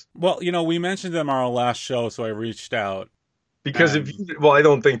Bass? Well, we mentioned them on our last show, so I reached out. Because I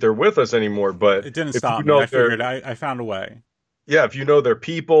don't think they're with us anymore, but it didn't stop me. I figured I found a way. Yeah, if you know their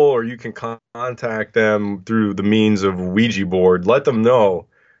people, or you can contact them through the means of Ouija board, let them know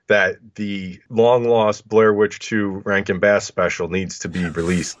that the long-lost Blair Witch 2 Rankin Bass special needs to be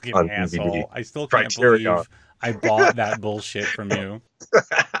released on DVD. I still can't believe I bought that bullshit from you.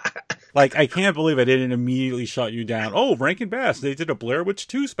 Like, I can't believe I didn't immediately shut you down. Oh, Rankin Bass, they did a Blair Witch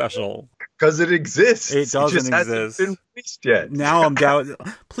 2 special. Because it exists. It doesn't just exist. Hasn't been released yet. Now I'm down.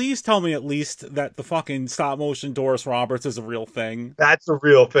 Please tell me at least that the fucking stop motion Doris Roberts is a real thing. That's a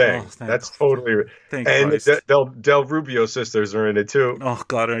real thing. Oh, that's totally. Thank and Christ. Del Rubio sisters are in it too. Oh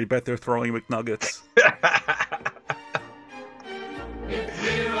God, I bet they're throwing McNuggets. If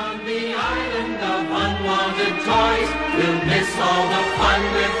we're on the island of unwanted toys, we'll miss all the fun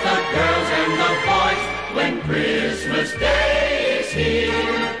with the girls and the boys. When Christmas Day is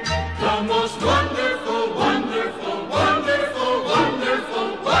here, the most wonderful, wonderful, wonderful,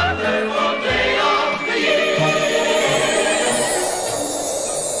 wonderful, wonderful day of the year.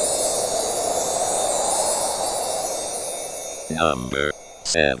 Number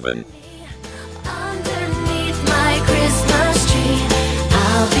 7. Underneath my Christmas tree,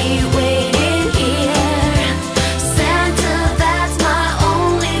 I'll be waiting here. Santa, that's my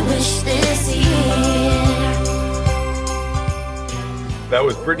only wish this year. That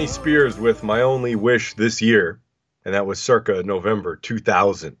was Britney Spears with My Only Wish This Year, and that was circa November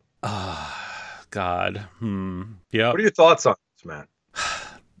 2000. God. Yeah. What are your thoughts on this, Matt?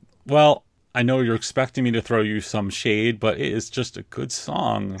 Well, I know you're expecting me to throw you some shade, but it is just a good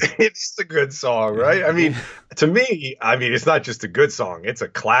song. It's a good song, right? I mean, to me, it's not just a good song. It's a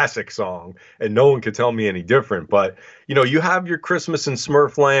classic song, and no one could tell me any different. But, you have your Christmas in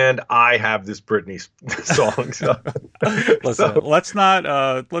Smurfland. I have this Britney song. So. Listen, let's not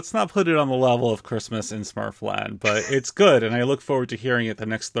put it on the level of Christmas in Smurfland, but it's good, and I look forward to hearing it the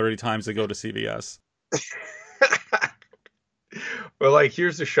next 30 times I go to CVS. Well,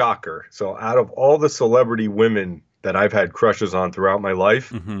 here's the shocker. So out of all the celebrity women that I've had crushes on throughout my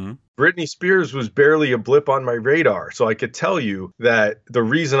life, Britney Spears was barely a blip on my radar. So I could tell you that the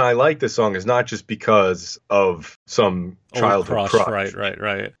reason I like this song is not just because of some childhood crush.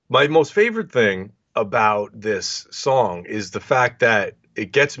 Right. My most favorite thing about this song is the fact that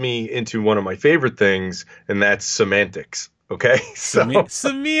it gets me into one of my favorite things, and that's semantics. Okay?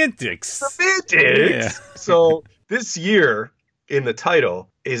 Semantics. Yeah. So this year in the title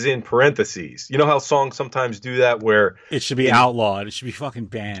is in parentheses. You know how songs sometimes do that, where it should be outlawed. It should be fucking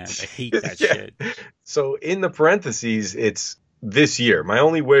banned. I hate that shit. So in the parentheses, it's this year. My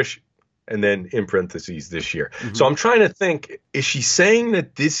only wish, and then in parentheses, this year. So I'm trying to think, is she saying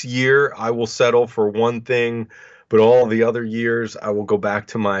that this year I will settle for one thing, but all the other years I will go back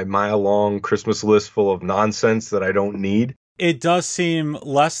to my mile-long Christmas list full of nonsense that I don't need? It does seem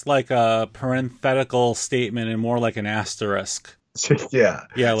less like a parenthetical statement and more like an asterisk. Yeah.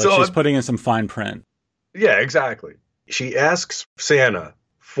 Yeah, like she's putting in some fine print. Yeah, exactly. She asks Santa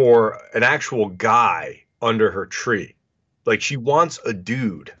for an actual guy under her tree. Like, she wants a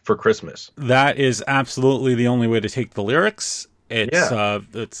dude for Christmas. That is absolutely the only way to take the lyrics. It's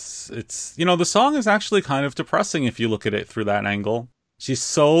the song is actually kind of depressing if you look at it through that angle. She's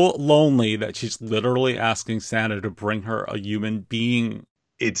so lonely that she's literally asking Santa to bring her a human being.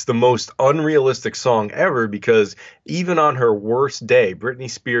 It's the most unrealistic song ever because even on her worst day, Britney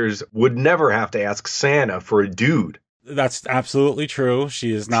Spears would never have to ask Santa for a dude. That's absolutely true.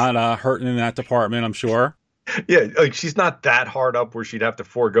 She is not hurting in that department, I'm sure. Yeah, like she's not that hard up where she'd have to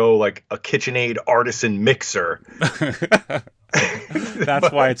forego like a KitchenAid artisan mixer.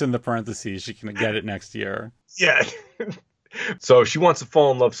 That's why it's in the parentheses. She can get it next year. Yeah. So she wants to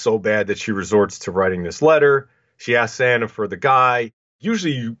fall in love so bad that she resorts to writing this letter. She asks Santa for the guy.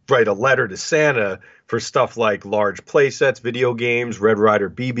 Usually you write a letter to Santa for stuff like large play sets, video games, Red Ryder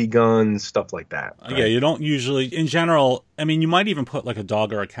BB guns, stuff like that. Right? Yeah, you don't usually, in general, I mean, you might even put like a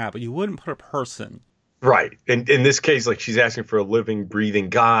dog or a cat, but you wouldn't put a person. Right. And in this case, like she's asking for a living, breathing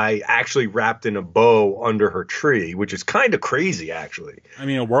guy actually wrapped in a bow under her tree, which is kind of crazy, actually. I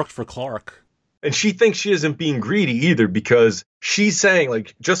mean, it worked for Clark. And she thinks she isn't being greedy either because she's saying,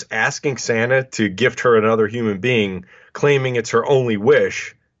 like, just asking Santa to gift her another human being, claiming it's her only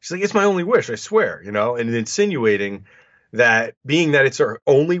wish. She's like, it's my only wish, I swear, and insinuating that being that it's her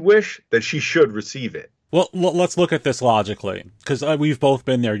only wish, that she should receive it. Well, let's look at this logically, because we've both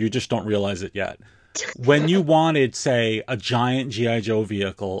been there. You just don't realize it yet. When you wanted, say, a giant G.I. Joe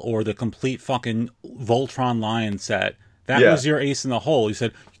vehicle or the complete fucking Voltron Lion set, that was your ace in the hole. You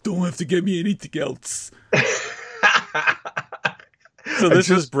said, you don't have to get me anything else. So this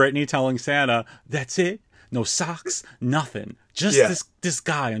was Britney telling Santa, that's it. No socks, nothing. Just this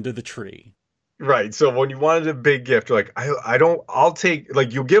guy under the tree. Right. So when you wanted a big gift, you're like, I'll take,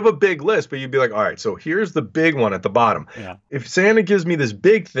 like, you'll give a big list, but you'd be like, all right, so here's the big one at the bottom. Yeah. If Santa gives me this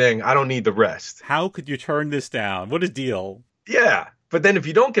big thing, I don't need the rest. How could you turn this down? What a deal. Yeah. But then if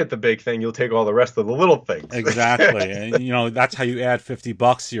you don't get the big thing, you'll take all the rest of the little things. Exactly. And, that's how you add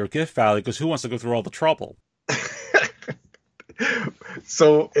 $50 to your gift value, because who wants to go through all the trouble?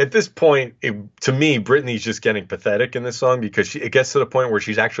 So at this point, to me, Britney's just getting pathetic in this song because it gets to the point where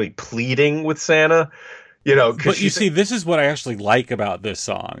she's actually pleading with Santa, But you see, this is what I actually like about this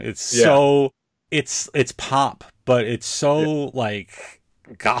song. It's so it's pop, but it's so like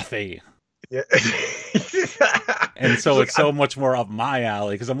gothy. Yeah. And so it's so much more up my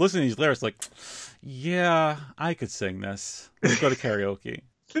alley because I'm listening to these lyrics like, yeah, I could sing this. Let's go to karaoke.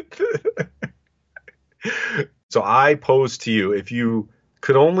 So I pose to you, if you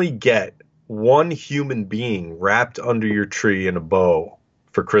could only get one human being wrapped under your tree in a bow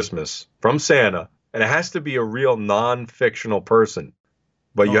for Christmas from Santa, and it has to be a real non-fictional person,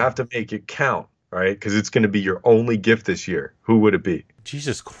 but you have to make it count, right? Because it's going to be your only gift this year. Who would it be?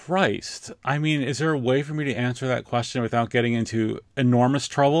 Jesus Christ. I mean, is there a way for me to answer that question without getting into enormous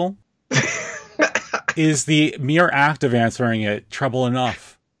trouble? Is the mere act of answering it trouble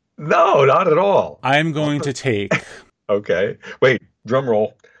enough? No, not at all. I'm going to take... Okay. Wait, drum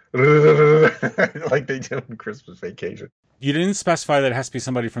roll. Like they do in Christmas Vacation. You didn't specify that it has to be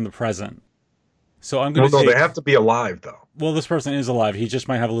somebody from the present. So I'm going to No, they have to be alive, though. Well, this person is alive. He just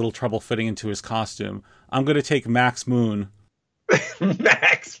might have a little trouble fitting into his costume. I'm going to take Max Moon.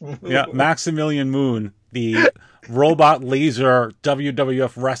 Max Moon. Yeah, Maximilian Moon, the robot laser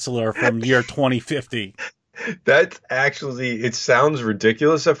WWF wrestler from year 2050. That's actually, it sounds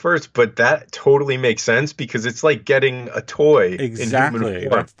ridiculous at first, but that totally makes sense because it's like getting a toy. Exactly.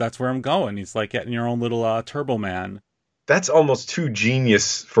 That's where I'm going. It's like getting your own little Turbo Man. That's almost too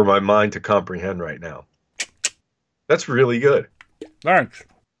genius for my mind to comprehend right now. That's really good. Thanks.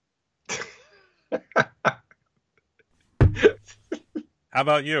 How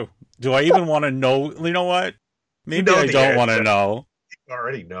about you? Do I even want to know? You know what? Maybe I don't want to know. I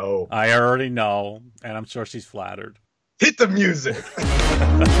already know. I already know, and I'm sure she's flattered. Hit the music.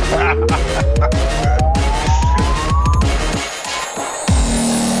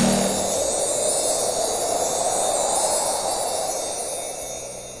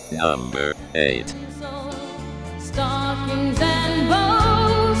 Number 8. Stockings and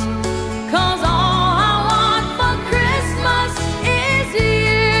bows, 'cause all I want for Christmas is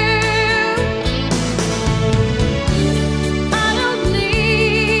you. I don't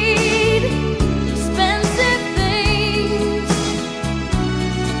need expensive things,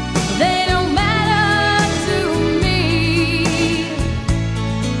 they don't matter to me.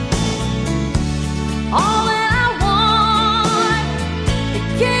 All that I want, it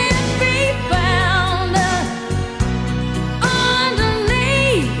can't be found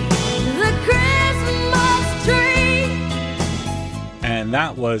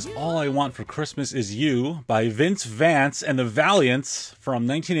was All I Want for Christmas Is You by Vince Vance and the Valiants from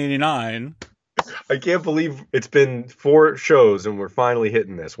 1989. I can't believe it's been 4 shows and we're finally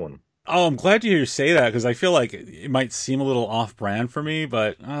hitting this one. Oh, I'm glad to hear you say that because I feel like it might seem a little off-brand for me,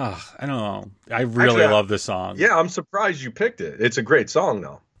 but I don't know. I really love this song. Yeah, I'm surprised you picked it. It's a great song,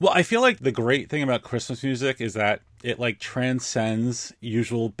 though. Well, I feel like the great thing about Christmas music is that it like transcends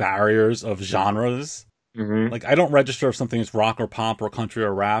usual barriers of genres. Mm-hmm. Like I don't register if something is rock or pop or country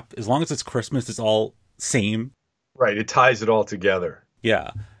or rap. As long as it's Christmas, it's all same. Right, it ties it all together.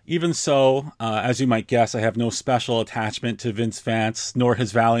 Yeah. Even so, as you might guess, I have no special attachment to Vince Vance nor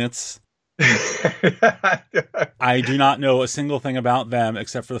his Valiants. I do not know a single thing about them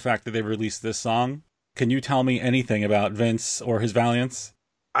except for the fact that they released this song. Can you tell me anything about Vince or his Valiants?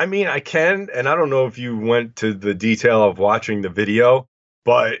 I mean, I can, and I don't know if you went to the detail of watching the video,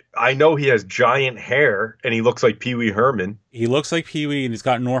 but I know he has giant hair, and he looks like Pee Wee Herman. He looks like Pee Wee, and he's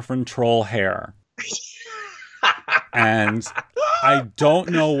got Northern Troll hair. And I don't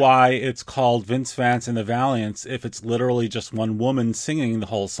know why it's called Vince Vance and the Valiants if it's literally just one woman singing the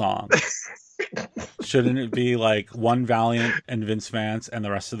whole song. Shouldn't it be like one Valiant and Vince Vance and the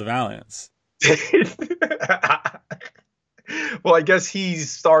rest of the Valiants? Well, I guess he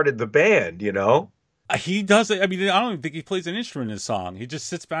started the band, you know? He does it. I mean, I don't even think he plays an instrument in his song. He just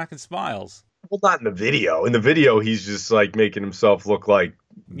sits back and smiles. Well, not in the video. In the video, he's just like making himself look like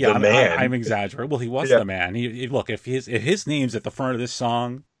the man. I'm exaggerating. Well, he was the man. He look, if his name's at the front of this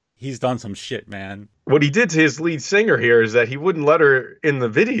song, he's done some shit, man. What he did to his lead singer here is that he wouldn't let her in the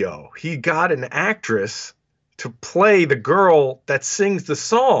video. He got an actress to play the girl that sings the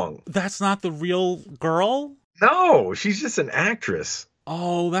song. That's not the real girl? No, she's just an actress.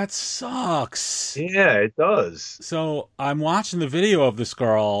 Oh, that sucks. Yeah, it does. So I'm watching the video of this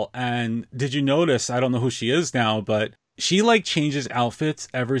girl, and did you notice, I don't know who she is now, but she like changes outfits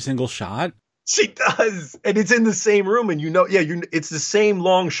every single shot? She does. And it's in the same room, and it's the same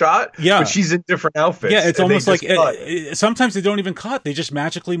long shot, but she's in different outfits. Yeah, it's almost like sometimes they don't even cut. They just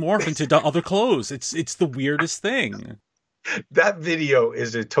magically morph into other clothes. It's the weirdest thing. That video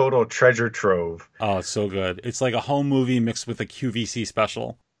is a total treasure trove. Oh, it's so good. It's like a home movie mixed with a QVC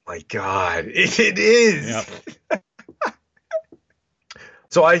special. My God, it is. Yep.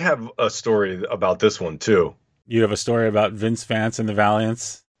 So I have a story about this one, too. You have a story about Vince Vance and the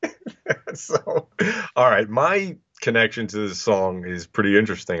Valiants? So, all right, my connection to this song is pretty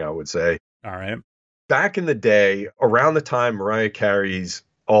interesting, I would say. All right. Back in the day, around the time Mariah Carey's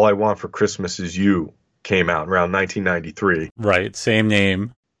All I Want for Christmas Is You came out, around 1993. Right, same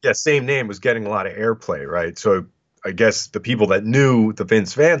name. Yeah, same name, was getting a lot of airplay, right? So I guess the people that knew the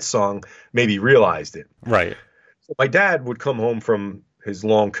Vince Vance song maybe realized it. Right. So my dad would come home from his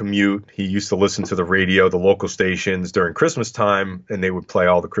long commute. He used to listen to the radio, the local stations during Christmas time, and they would play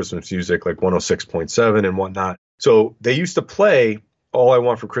all the Christmas music like 106.7 and whatnot. So they used to play All I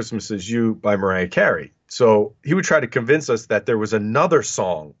Want for Christmas Is You by Mariah Carey. So he would try to convince us that there was another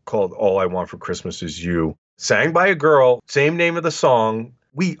song called All I Want for Christmas Is You, sang by a girl, same name of the song.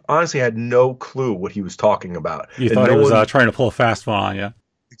 We honestly had no clue what he was talking about. You thought he was trying to pull a fast one on you.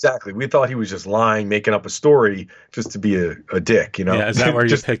 Exactly. We thought he was just lying, making up a story just to be a dick, you know? Yeah, is that where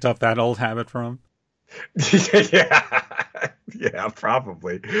you picked up that old habit from? Yeah,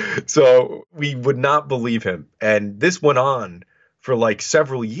 probably. So we would not believe him. And this went on for like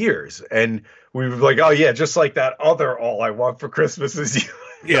several years. And we were like, oh, yeah, just like that other All I Want for Christmas Is You.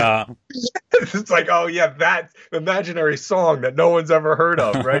 Yeah. It's like, oh, yeah, that imaginary song that no one's ever heard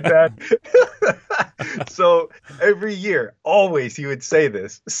of, right, Dad? So every year, always he would say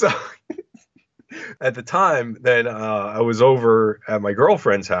this. So at the time, then I was over at my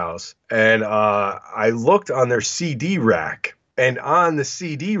girlfriend's house, and I looked on their CD rack. And on the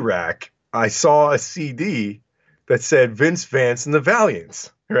CD rack, I saw a CD that said Vince Vance and the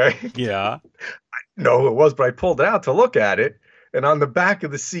Valiants, right? Yeah. I didn't know who it was, but I pulled it out to look at it. And on the back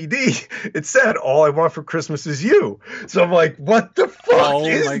of the CD, it said, All I Want for Christmas Is You. So I'm like, what the fuck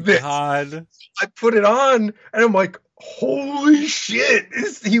is this? Oh, my God. I put it on, and I'm like, holy shit,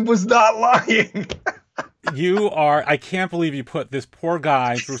 he was not lying. I can't believe you put this poor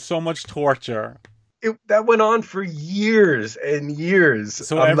guy through so much torture. That went on for years and years.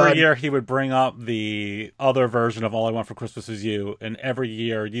 So every year he would bring up the other version of All I Want for Christmas Is You, and every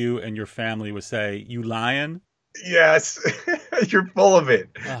year you and your family would say, you lying? Yes, you're full of it.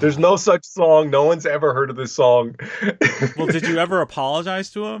 There's no such song. No one's ever heard of this song. Well, did you ever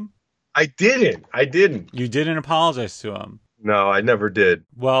apologize to him? I didn't. You didn't apologize to him? No, I never did.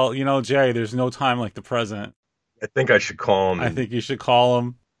 Well, you know, Jay, there's no time like the present. I think I should call him. I think you should call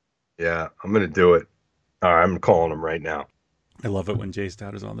him. Yeah, I'm going to do it. All right, I'm calling him right now. I love it when Jay's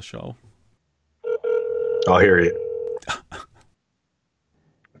dad is on the show. I'll hear you.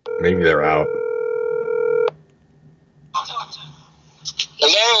 Maybe they're out.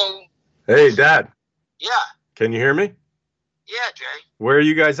 Hello? Hey, Dad. Yeah. Can you hear me? Yeah, Jay. Where are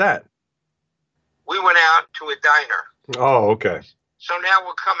you guys at? We went out to a diner. Oh, okay. So now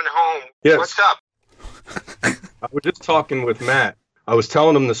we're coming home. Yes. What's up? I was just talking with Matt. I was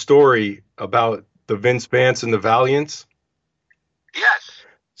telling him the story about the Vince Vance and the Valiants. Yes.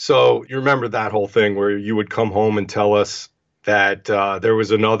 So you remember that whole thing where you would come home and tell us that there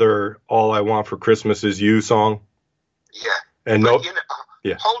was another All I Want for Christmas Is You song? Yeah. And But, no, you know,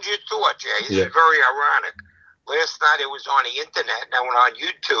 yeah. hold your thought, Jay. This Yeah. is very ironic. Last night it was on the internet, and I went on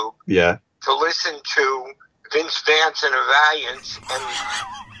YouTube Yeah. to listen to Vince Vance and the Valiants, and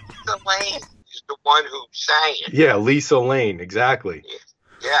Lisa Lane is the one who sang it. Yeah, Lisa Lane, exactly.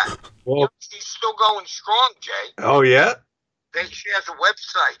 Yeah. Well, She's still going strong, Jay. oh, yeah? She has a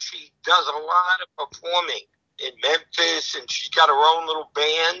website. She does a lot of performing in Memphis, and she's got her own little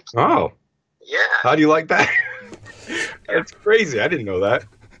band. Oh, Yeah. how do you like that? That's crazy. I didn't know that.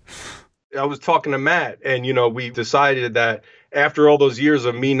 I was talking to Matt, and, you know, we decided that after all those years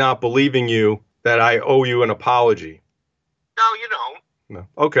of me not believing you, that I owe you an apology. No, you don't. No.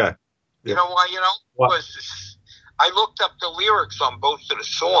 Okay. You know why you don't? What? Because I looked up the lyrics on both of the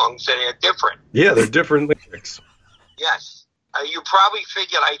songs, and they're different. Yeah, they're different lyrics. Yes. You probably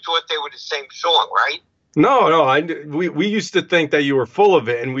figured I thought they were the same song, right? No, we used to think that you were full of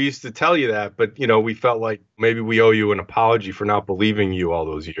it, and we used to tell you that, but, you know, we felt like maybe we owe you an apology for not believing you all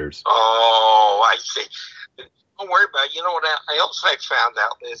those years. Oh, I see. Don't worry about it. You know what I also found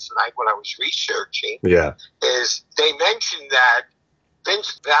out last night when I was researching Yeah. is they mentioned that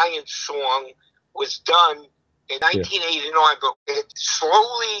Vince Valiant's song was done in 1989, but it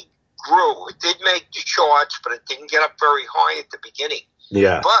slowly grew. It did make the charts, but it didn't get up very high at the beginning.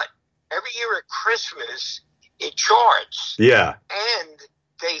 Yeah. But every year at Christmas, it charts. Yeah. And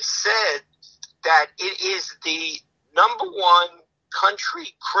they said that it is the #1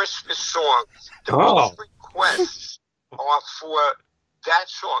 country Christmas song. The most requests are for that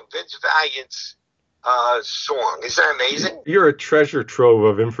song, Vince Valiant's song. Isn't that amazing? You're a treasure trove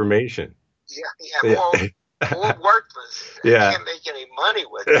of information. Yeah. Well, worthless. Yeah. I can't make any money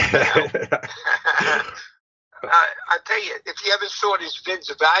with it. You know? I tell you, if you ever saw this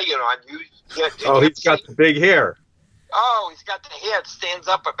Vince Valiant on you, Oh, he's got the big hair. Oh, he's got the hair that stands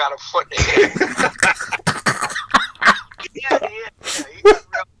up about a foot and a half. Yeah. He's a real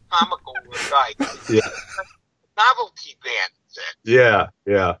comical guy. Yeah. Novelty band.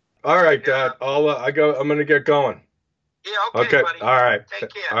 Yeah. All right, Dad. I'm gonna get going. Yeah. Okay, buddy. All right.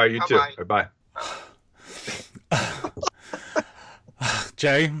 Take care. All right. You too. Bye-bye. Bye.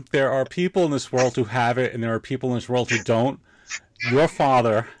 Jay, there are people in this world who have it, and there are people in this world who don't. Your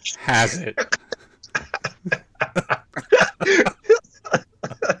father has it.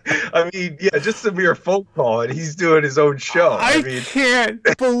 I mean, yeah, just a mere phone call, and he's doing his own show. I can't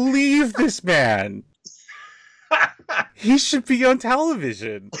believe this man. He should be on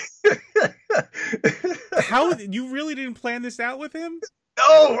television. How you really didn't plan this out with him?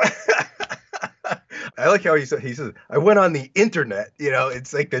 No. I like how he says, I went on the internet. You know,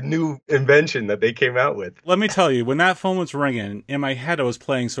 it's like the new invention that they came out with. Let me tell you, when that phone was ringing, in my head I was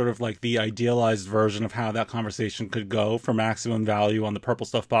playing sort of like the idealized version of how that conversation could go for Maximum Value on the Purple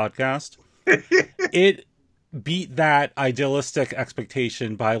Stuff podcast. It beat that idealistic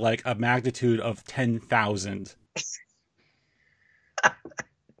expectation by like a magnitude of 10,000.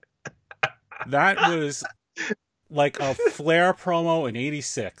 That was like a Flair promo in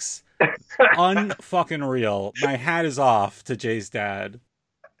 '86. Unfucking real. My hat is off to Jay's dad.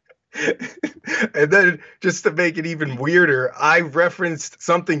 And then, just to make it even weirder, I referenced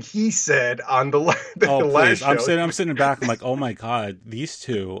something he said on the last show. I'm sitting back. I'm like, oh my god, these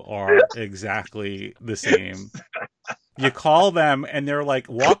two are exactly the same. You call them, and they're like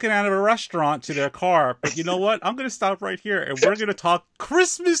walking out of a restaurant to their car. But you know what? I'm going to stop right here, and we're going to talk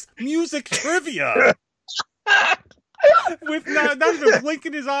Christmas music trivia. With not even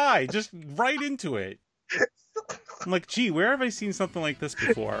blinking his eye, just right into it. I'm like, gee, where have I seen something like this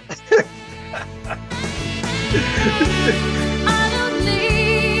before? I don't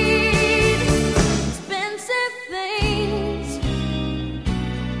need expensive things.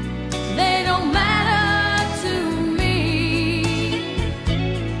 They don't matter to me.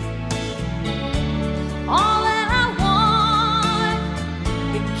 All that I want,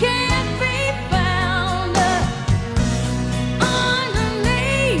 it can't be found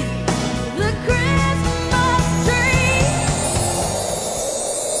underneath the Christmas tree.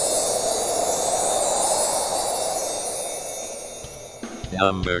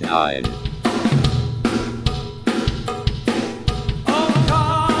 Number 9.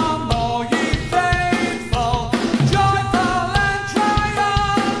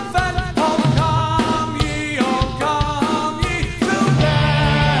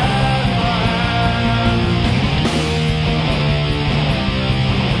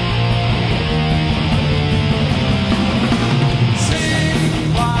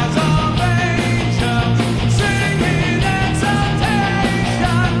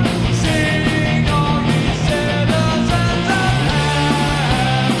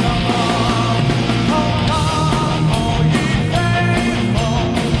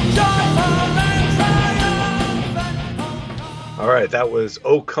 That was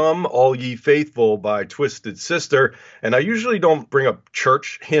 "O Come, All Ye Faithful" by Twisted Sister. And I usually don't bring up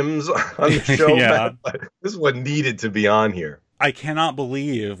church hymns on the show, Yeah. but this one needed to be on here. I cannot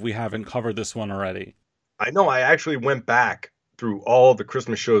believe we haven't covered this one already. I know. I actually went back through all the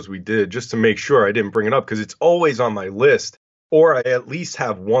Christmas shows we did just to make sure I didn't bring it up because it's always on my list. Or I at least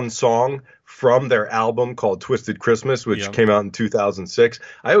have one song from their album called Twisted Christmas, which came out in 2006.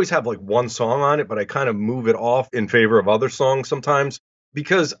 I always have like one song on it, but I kind of move it off in favor of other songs sometimes.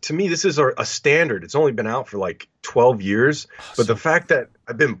 Because to me, this is a standard. It's only been out for like 12 years. But the fact that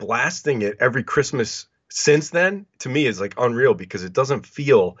I've been blasting it every Christmas since then, to me, is like unreal because it doesn't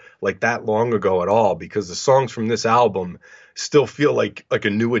feel like that long ago at all. Because the songs from this album still feel like a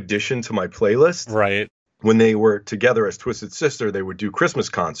new addition to my playlist. Right. When they were together as Twisted Sister, they would do Christmas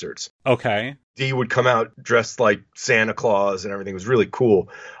concerts. Okay. Dee would come out dressed like Santa Claus and everything. It was really cool.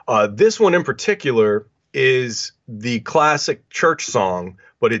 This one in particular is the classic church song,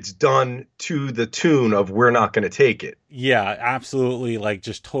 but it's done to the tune of "We're Not Gonna Take It." Yeah, absolutely. Like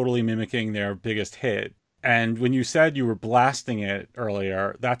just totally mimicking their biggest hit. And when you said you were blasting it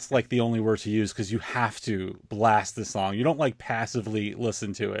earlier, that's like the only word to use because you have to blast the song. You don't like passively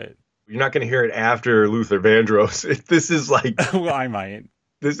listen to it. You're not going to hear it after Luther Vandross. This is like... Well, I might.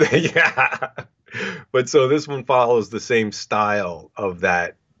 Yeah. But so this one follows the same style of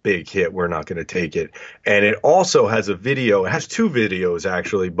that big hit, "We're Not Gonna Take It." And it also has a video. It has two videos,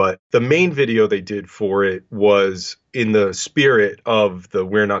 actually. But the main video they did for it was in the spirit of the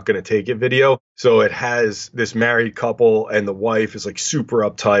 "We're Not Gonna Take It" video. So it has this married couple and the wife is like super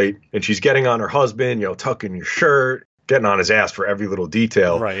uptight. And she's getting on her husband, tucking your shirt, getting on his ass for every little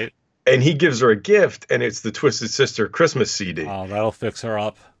detail. Right. And he gives her a gift, and it's the Twisted Sister Christmas CD. Oh, that'll fix her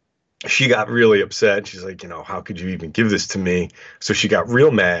up. She got really upset. She's like, how could you even give this to me? So she got real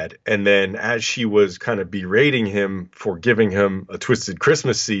mad. And then as she was kind of berating him for giving him a Twisted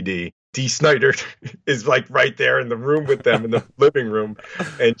Christmas CD, Dee Snider is like right there in the room with them in the living room.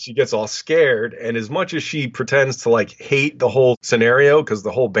 And she gets all scared. And as much as she pretends to like hate the whole scenario because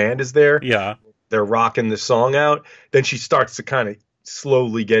the whole band is there, yeah, they're rocking the song out, then she starts to kind of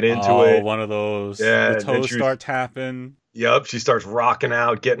slowly get into it. One of those. Yeah, the toes start tapping. Yep, she starts rocking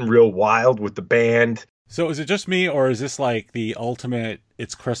out, getting real wild with the band. So is it just me, or is this like the ultimate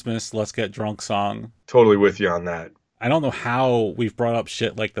 "It's Christmas, let's get drunk" song? Totally with you on that. I don't know how we've brought up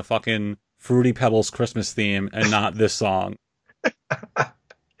shit like the fucking Fruity Pebbles Christmas theme and not this song.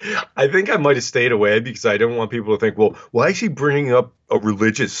 I think I might have stayed away because I didn't want people to think, well, why is she bringing up a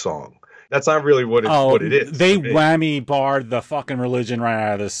religious song? That's not really what it is. They whammy barred the fucking religion right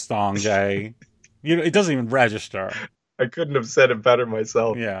out of this song, Jay. It doesn't even register. I couldn't have said it better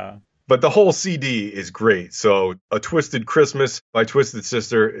myself. Yeah. But the whole CD is great. So A Twisted Christmas by Twisted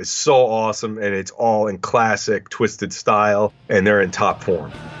Sister is so awesome, and it's all in classic Twisted style, and they're in top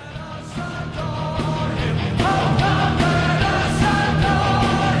form.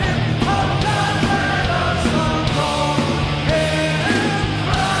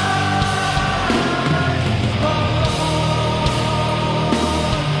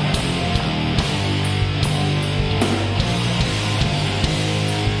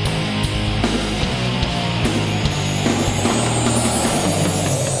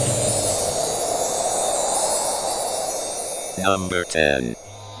 Number 10.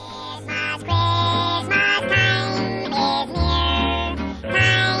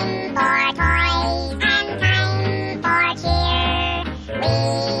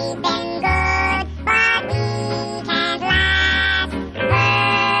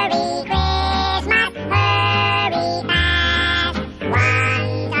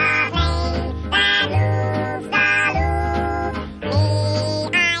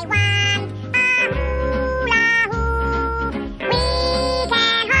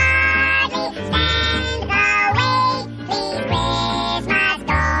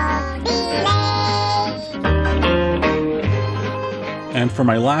 And for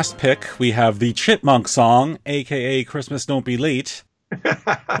my last pick, we have the Chipmunk song, aka Christmas Don't Be Late.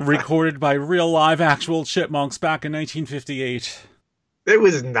 Recorded by real live actual chipmunks back in 1958. It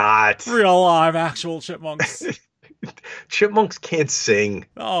was not. Real live actual chipmunks. Chipmunks can't sing.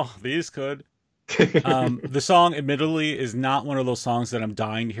 Oh, these could. The song, admittedly, is not one of those songs that I'm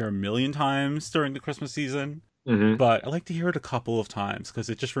dying to hear a million times during the Christmas season. Mm-hmm. But I like to hear it a couple of times because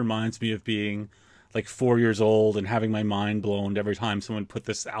it just reminds me of being like 4 years old and having my mind blown every time someone put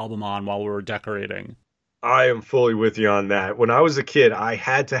this album on while we were decorating. I am fully with you on that. When I was a kid, I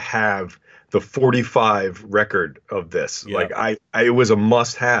had to have the 45 record of this. Yep. Like it was a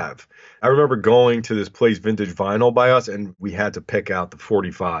must have. I remember going to this place, Vintage Vinyl by us, and we had to pick out the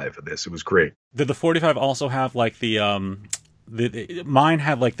 45 of this. It was great. Did the 45 also have like mine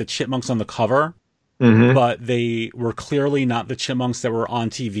had like the chipmunks on the cover, but they were clearly not the chipmunks that were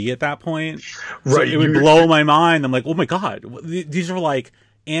on TV at that point. So Right. it would blow my mind. I'm like, oh my God, these are like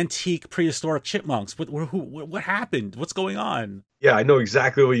antique prehistoric chipmunks. What happened? What's going on? Yeah, I know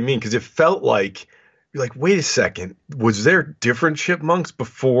exactly what you mean, because it felt like, you're like, wait a second, was there different chipmunks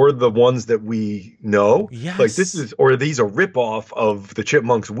before the ones that we know? Yes. Like are these a ripoff of the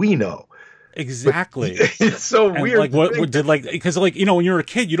chipmunks we know? Exactly. But it's so And weird. like what did like, because like, you know, when you're a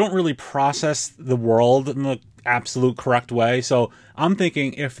kid, you don't really process the world in the absolute correct way. So I'm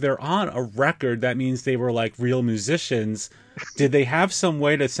thinking if they're on a record, that means they were like real musicians. Did they have some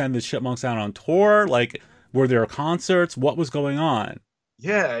way to send the chipmunks out on tour? Like, were there concerts? What was going on?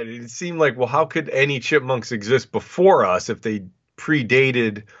 Yeah, it seemed like, well, how could any chipmunks exist before us if they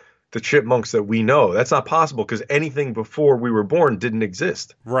predated the chipmunks that we know? That's not possible because anything before we were born didn't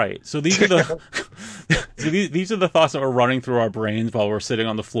exist. Right. So these are the these are the thoughts that were running through our brains while we're sitting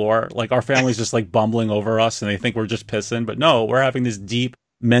on the floor. Like our family's just like bumbling over us and they think we're just pissing, but no, we're having this deep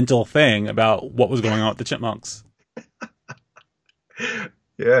mental thing about what was going on with the chipmunks.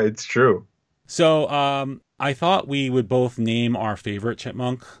 Yeah, it's true. So, I thought we would both name our favorite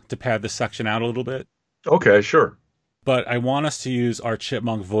chipmunk to pad this section out a little bit. Okay, sure. But I want us to use our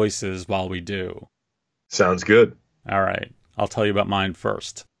chipmunk voices while we do. Sounds good. All right. I'll tell you about mine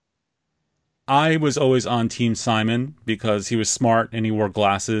first. I was always on Team Simon because he was smart and he wore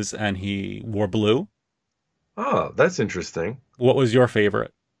glasses and he wore blue. Oh, that's interesting. What was your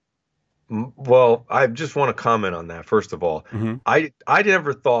favorite? Well, I just want to comment on that, first of all. Mm-hmm. I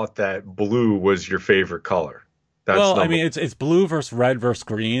never thought that blue was your favorite color. Well, I mean, it's blue versus red versus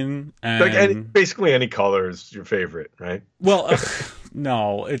green. And like basically any color is your favorite, right? Well,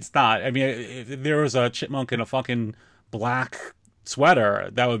 no, it's not. I mean, if there was a chipmunk in a fucking black sweater,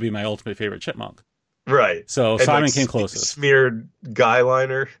 that would be my ultimate favorite chipmunk. Right. So and Simon like came closest. Smeared guy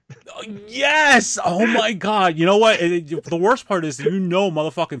liner. Yes! Oh my God. You know what? The worst part is,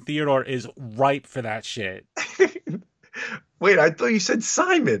 motherfucking Theodore is ripe for that shit. Wait, I thought you said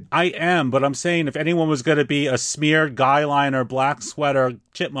Simon. I am, but I'm saying if anyone was going to be a smeared guy liner, black sweater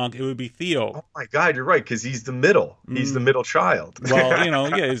chipmunk, it would be Theo. Oh my God, you're right, because he's the middle. He's the middle child. Well,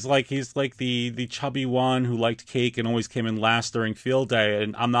 yeah, he's like the chubby one who liked cake and always came in last during field day.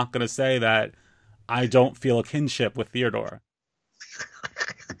 And I'm not going to say that I don't feel a kinship with Theodore.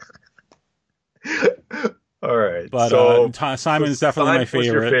 All right. But so, Simon's definitely my favorite.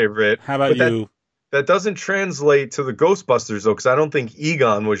 Your favorite. How about you? That doesn't translate to the Ghostbusters, though, because I don't think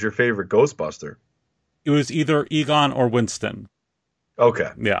Egon was your favorite Ghostbuster. It was either Egon or Winston. Okay.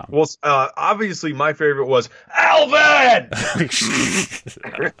 Yeah. Well, obviously, my favorite was Alvin!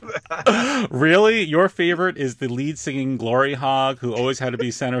 Really? Your favorite is the lead singing Glory Hog who always had to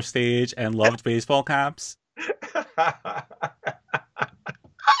be center stage and loved baseball caps?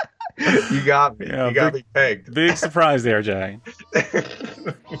 You got me. Yeah, you got me pegged. Big surprise there, Jay.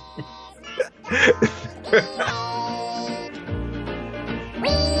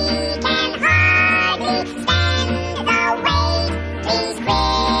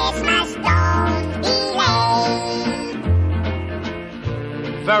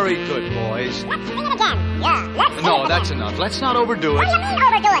 Very good, boys. Let's sing it again. Yeah, let's sing No, it that's again. enough. Let's not overdo What it. do you mean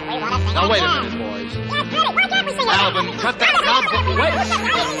overdo it? We want to sing Now, it wait a again. minute, boys. Yeah, Freddie, why can't we sing it Alvin, again? cut that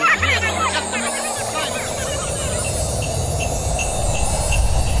nonsense.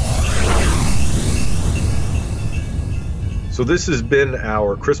 So this has been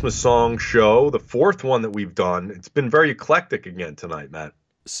our Christmas song show, the fourth one that we've done. It's been very eclectic again tonight, Matt.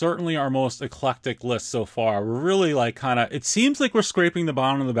 Certainly our most eclectic list so far. We're really it seems like we're scraping the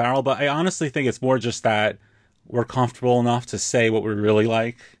bottom of the barrel, but I honestly think it's more just that we're comfortable enough to say what we really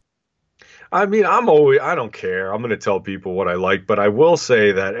like. I mean, I don't care. I'm going to tell people what I like, but I will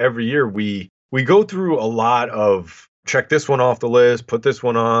say that every year we go through a lot of check this one off the list, put this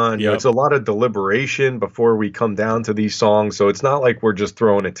one on. You know, Yep. it's a lot of deliberation before we come down to these songs. So it's not like we're just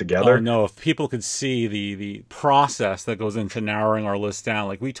throwing it together. Oh no, if people could see the process that goes into narrowing our list down,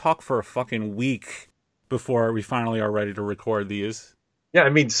 like we talk for a fucking week before we finally are ready to record these. Yeah, I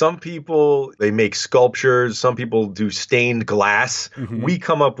mean, some people, they make sculptures. Some people do stained glass. Mhm. We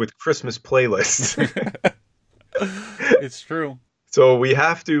come up with Christmas playlists. It's true. So we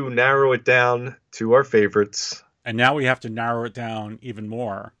have to narrow it down to our favorites. And now we have to narrow it down even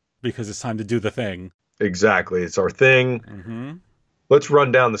more because it's time to do the thing. Exactly. It's our thing. Hmm. Let's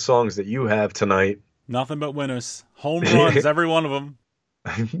run down the songs that you have tonight. Nothing but winners. Home runs, every one of them.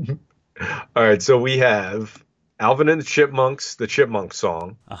 All right, so we have Alvin and the Chipmunks, the Chipmunk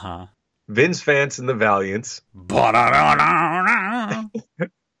song. Uh-huh. Vince Vance and the Valiants. Ba-da-da-da-da.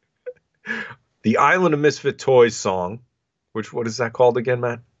 The Island of Misfit Toys song. What is that called again,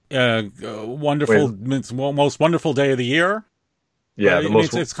 Matt? Wonderful, most wonderful day of the year. Yeah, I mean,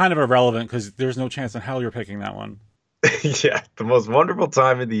 it's kind of irrelevant because there's no chance in hell you're picking that one. Yeah, the most wonderful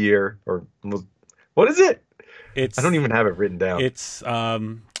time of the year, or what is it? I don't even have it written down. It's the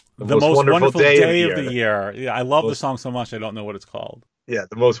most wonderful day of the year. Yeah, I love the song so much I don't know what it's called. Yeah,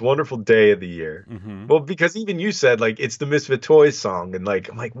 the most wonderful day of the year. Mm-hmm. Well, because even you said like it's the Misfit Toys song, and like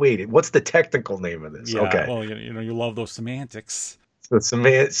I'm like, wait, what's the technical name of this? Yeah, Okay, well, you know, you love those semantics. so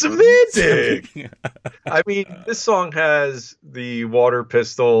semantic. I mean, this song has the water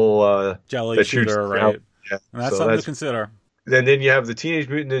pistol Jelly that shooter, shoots right? out. Yeah, And that's so something to consider. And then you have the Teenage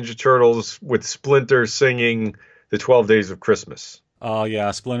Mutant Ninja Turtles with Splinter singing the 12 Days of Christmas. Oh yeah,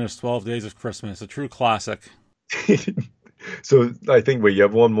 Splinter's 12 Days of Christmas, a true classic. So I think, wait, you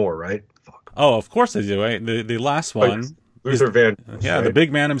have one more, right? Oh, of course I do. Right? The last one, Luther Vandross. yeah, right? the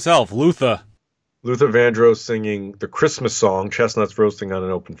big man himself, Luther. Luther Vandross singing the Christmas song, Chestnuts Roasting on an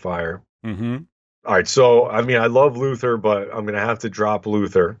Open Fire. Mm-hmm. All right, so I mean, I love Luther, but I'm going to have to drop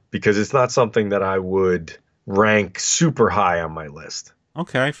Luther because it's not something that I would rank super high on my list.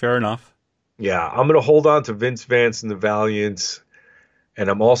 Okay, fair enough. Yeah, I'm going to hold on to Vince Vance and the Valiants, and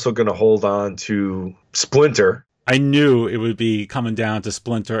I'm also going to hold on to Splinter. I knew it would be coming down to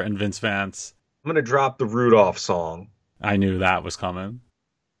Splinter and Vince Vance. I'm going to drop the Rudolph song. I knew that was coming.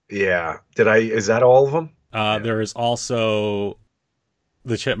 Yeah. Is that all of them? There is also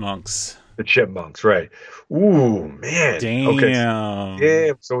the Chipmunks. The Chipmunks, right. Ooh, man. Damn. Okay.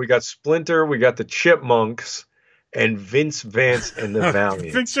 Damn. So we got Splinter, we got the Chipmunks, and Vince Vance and the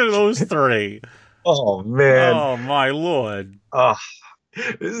Valiants. Picture those three. Oh, man. Oh, my Lord.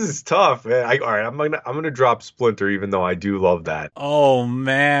 This is tough, man. All right, I'm gonna drop Splinter, even though I do love that. Oh,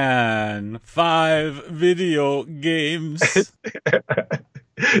 man. 5 video games.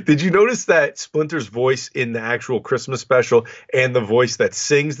 Did you notice that Splinter's voice in the actual Christmas special and the voice that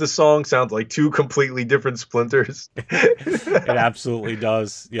sings the song sounds like two completely different Splinters? It absolutely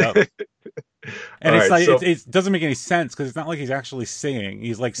does. Yep. And All it's right, like so- it doesn't make any sense because it's not like he's actually singing.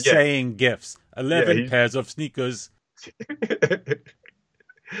 He's like Yeah. saying gifts. 11 Yeah, pairs of sneakers.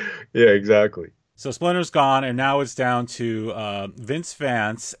 Yeah, exactly. So Splinter's gone, and now it's down to Vince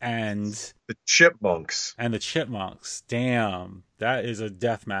Vance and the Chipmunks. And the Chipmunks. Damn, that is a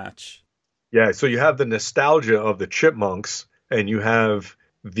death match. Yeah, so you have the nostalgia of the Chipmunks, and you have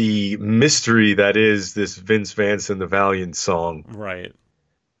the mystery that is this Vince Vance and the Valiant song. Right.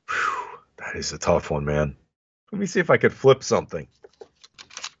 Whew, that is a tough one, man. Let me see if I could flip something.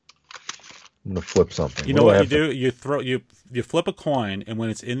 I'm gonna flip something. You know what you do? You flip a coin, and when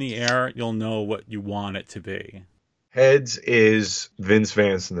it's in the air, you'll know what you want it to be. Heads is Vince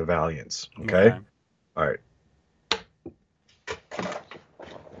Vance and the Valiants. Okay. All right.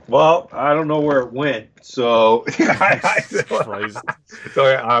 Well, I don't know where it went, so Christ. So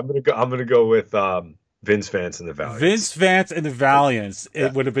I'm gonna go with Vince Vance and the Valiants. Vince Vance and the Valiants.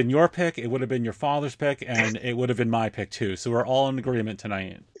 It would have been your pick. It would have been your father's pick, and it would have been my pick too. So we're all in agreement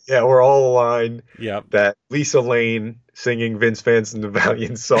tonight. Yeah, we're all aligned. Yep. That Lisa Lane singing Vince Vance and the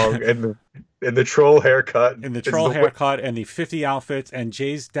Valiant song and the troll haircut. And the troll haircut and the 50 outfits and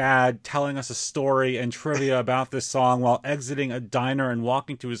Jay's dad telling us a story and trivia about this song while exiting a diner and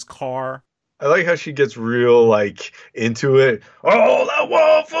walking to his car. I like how she gets real like into it. All I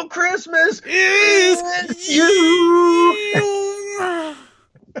want for Christmas is you.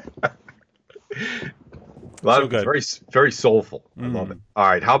 So good. Very, very soulful. I love it. All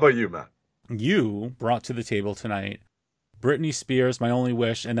right, how about you, Matt? You brought to the table tonight Britney Spears, My Only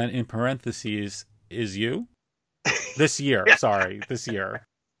Wish, and then in parentheses, is you? This year, sorry, this year.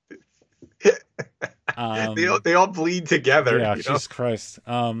 They all bleed together. Yeah, you know? Jesus Christ.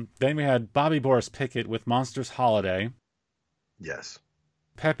 Then we had Bobby Boris Pickett with Monsters Holiday. Yes.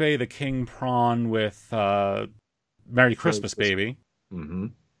 Pepe the King Prawn with Merry Christmas, Baby. Mm-hmm.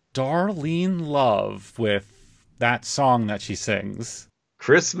 Darlene Love with that song that she sings.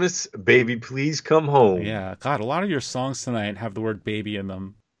 Christmas, Baby, Please Come Home. Yeah, God, a lot of your songs tonight have the word baby in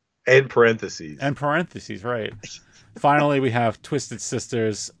them. And parentheses. And parentheses, right. Finally, we have Twisted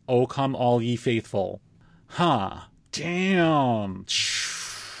Sisters, Oh Come All Ye Faithful. Huh. Damn.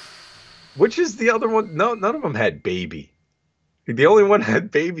 Which is the other one? No, none of them had baby. The only one that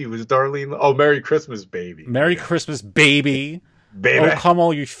had baby was Darlene. Oh, Merry Christmas, Baby. Merry Christmas, baby. Baby. Oh, come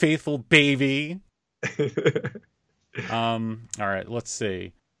all you faithful baby. All right, let's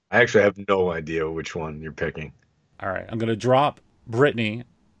see. I actually have no idea which one you're picking. All right, I'm going to drop Britney.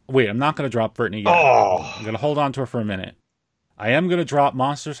 Wait, I'm not going to drop Britney yet. Oh. I'm going to hold on to her for a minute. I am going to drop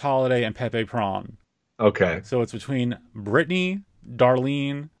Monsters Holiday and Pepe Prawn. Okay. So it's between Britney,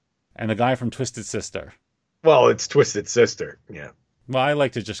 Darlene, and the guy from Twisted Sister. Well, it's Twisted Sister. Yeah. Well, I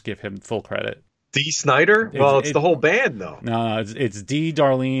like to just give him full credit. Dee Snider? Well, it's the whole band, though. No, it's Dee,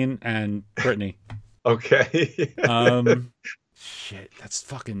 Darlene, and Britney. Okay. Shit,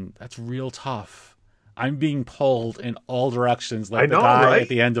 that's real tough. I'm being pulled in all directions like the guy right? at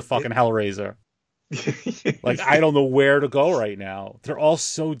the end of fucking Hellraiser. Like, I don't know where to go right now. They're all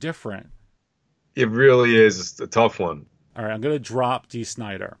so different. It really is a tough one. All right, I'm going to drop Dee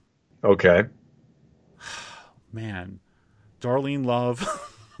Snider. Okay. Man. Darlene Love,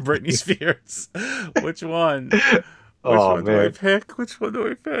 Britney Spears. Which one? Which one do I pick? Which one do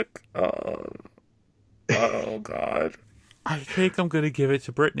I pick? Oh, God. I think I'm going to give it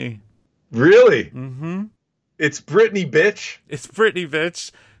to Britney. Really? Mm-hmm. It's Britney, bitch. It's Britney,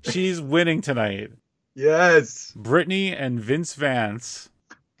 bitch. She's winning tonight. Yes. Britney and Vince Vance.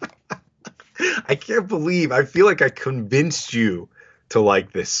 I can't believe. I feel like I convinced you to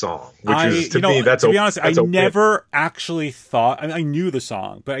like this song. Which is, to me, that's to be honest, I never actually thought. I knew the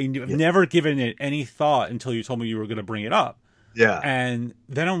song, but I've never given it any thought until you told me you were going to bring it up. Yeah. And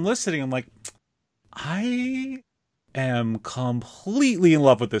then I'm listening. I'm like, I am completely in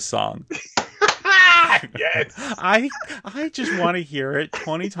love with this song. Yes. I just want to hear it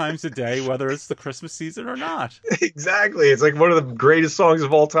 20 times a day, whether it's the Christmas season or not. Exactly. It's like one of the greatest songs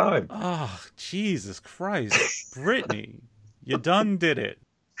of all time. Oh, Jesus Christ. Britney, you done did it.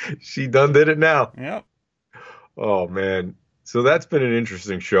 She done did it now. Yep. Oh, man. So that's been an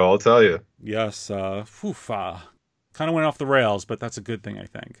interesting show, I'll tell you. Yes. Kind of went off the rails, but that's a good thing, I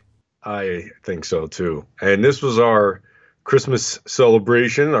think. I think so, too. And this was our Christmas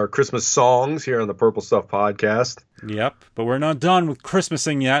celebration, our Christmas songs here on the Purple Stuff Podcast. Yep, but we're not done with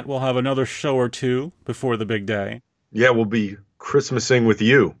Christmasing yet. We'll have another show or two before the big day. Yeah, we'll be Christmasing with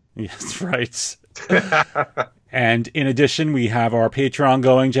you. Yes, right. And in addition, we have our Patreon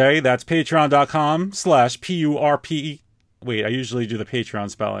going, Jay. That's patreon.com/PURP. Wait, I usually do the Patreon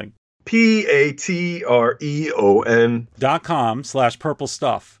spelling. PATREON.com/purple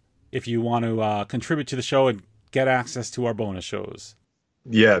stuff if you want to contribute to the show and get access to our bonus shows.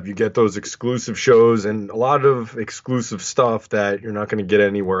 Yeah, you get those exclusive shows and a lot of exclusive stuff that you're not going to get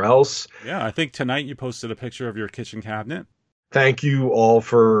anywhere else. Yeah, I think tonight you posted a picture of your kitchen cabinet. Thank you all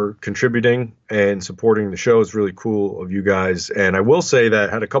for contributing and supporting the show. It's really cool of you guys. And I will say that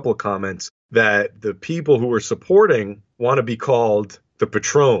I had a couple of comments that the people who are supporting want to be called the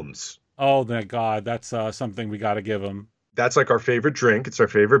Patrons. Oh, my God. That's something we got to give them. That's like our favorite drink. It's our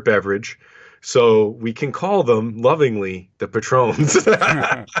favorite beverage. So we can call them lovingly the Patrons.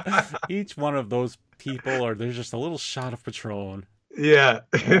 Each one of those people, or there's just a little shot of Patron. Yeah.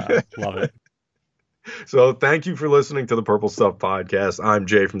 Love it. So thank you for listening to the Purple Stuff Podcast. I'm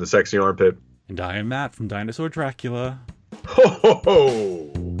Jay from the Sexy Armpit. And I am Matt from Dinosaur Dracula. Ho, ho,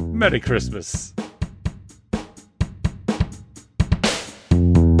 ho. Merry Christmas.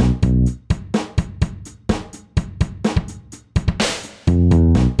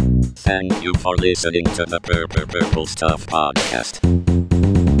 Thank you for listening to the Purple Stuff Podcast.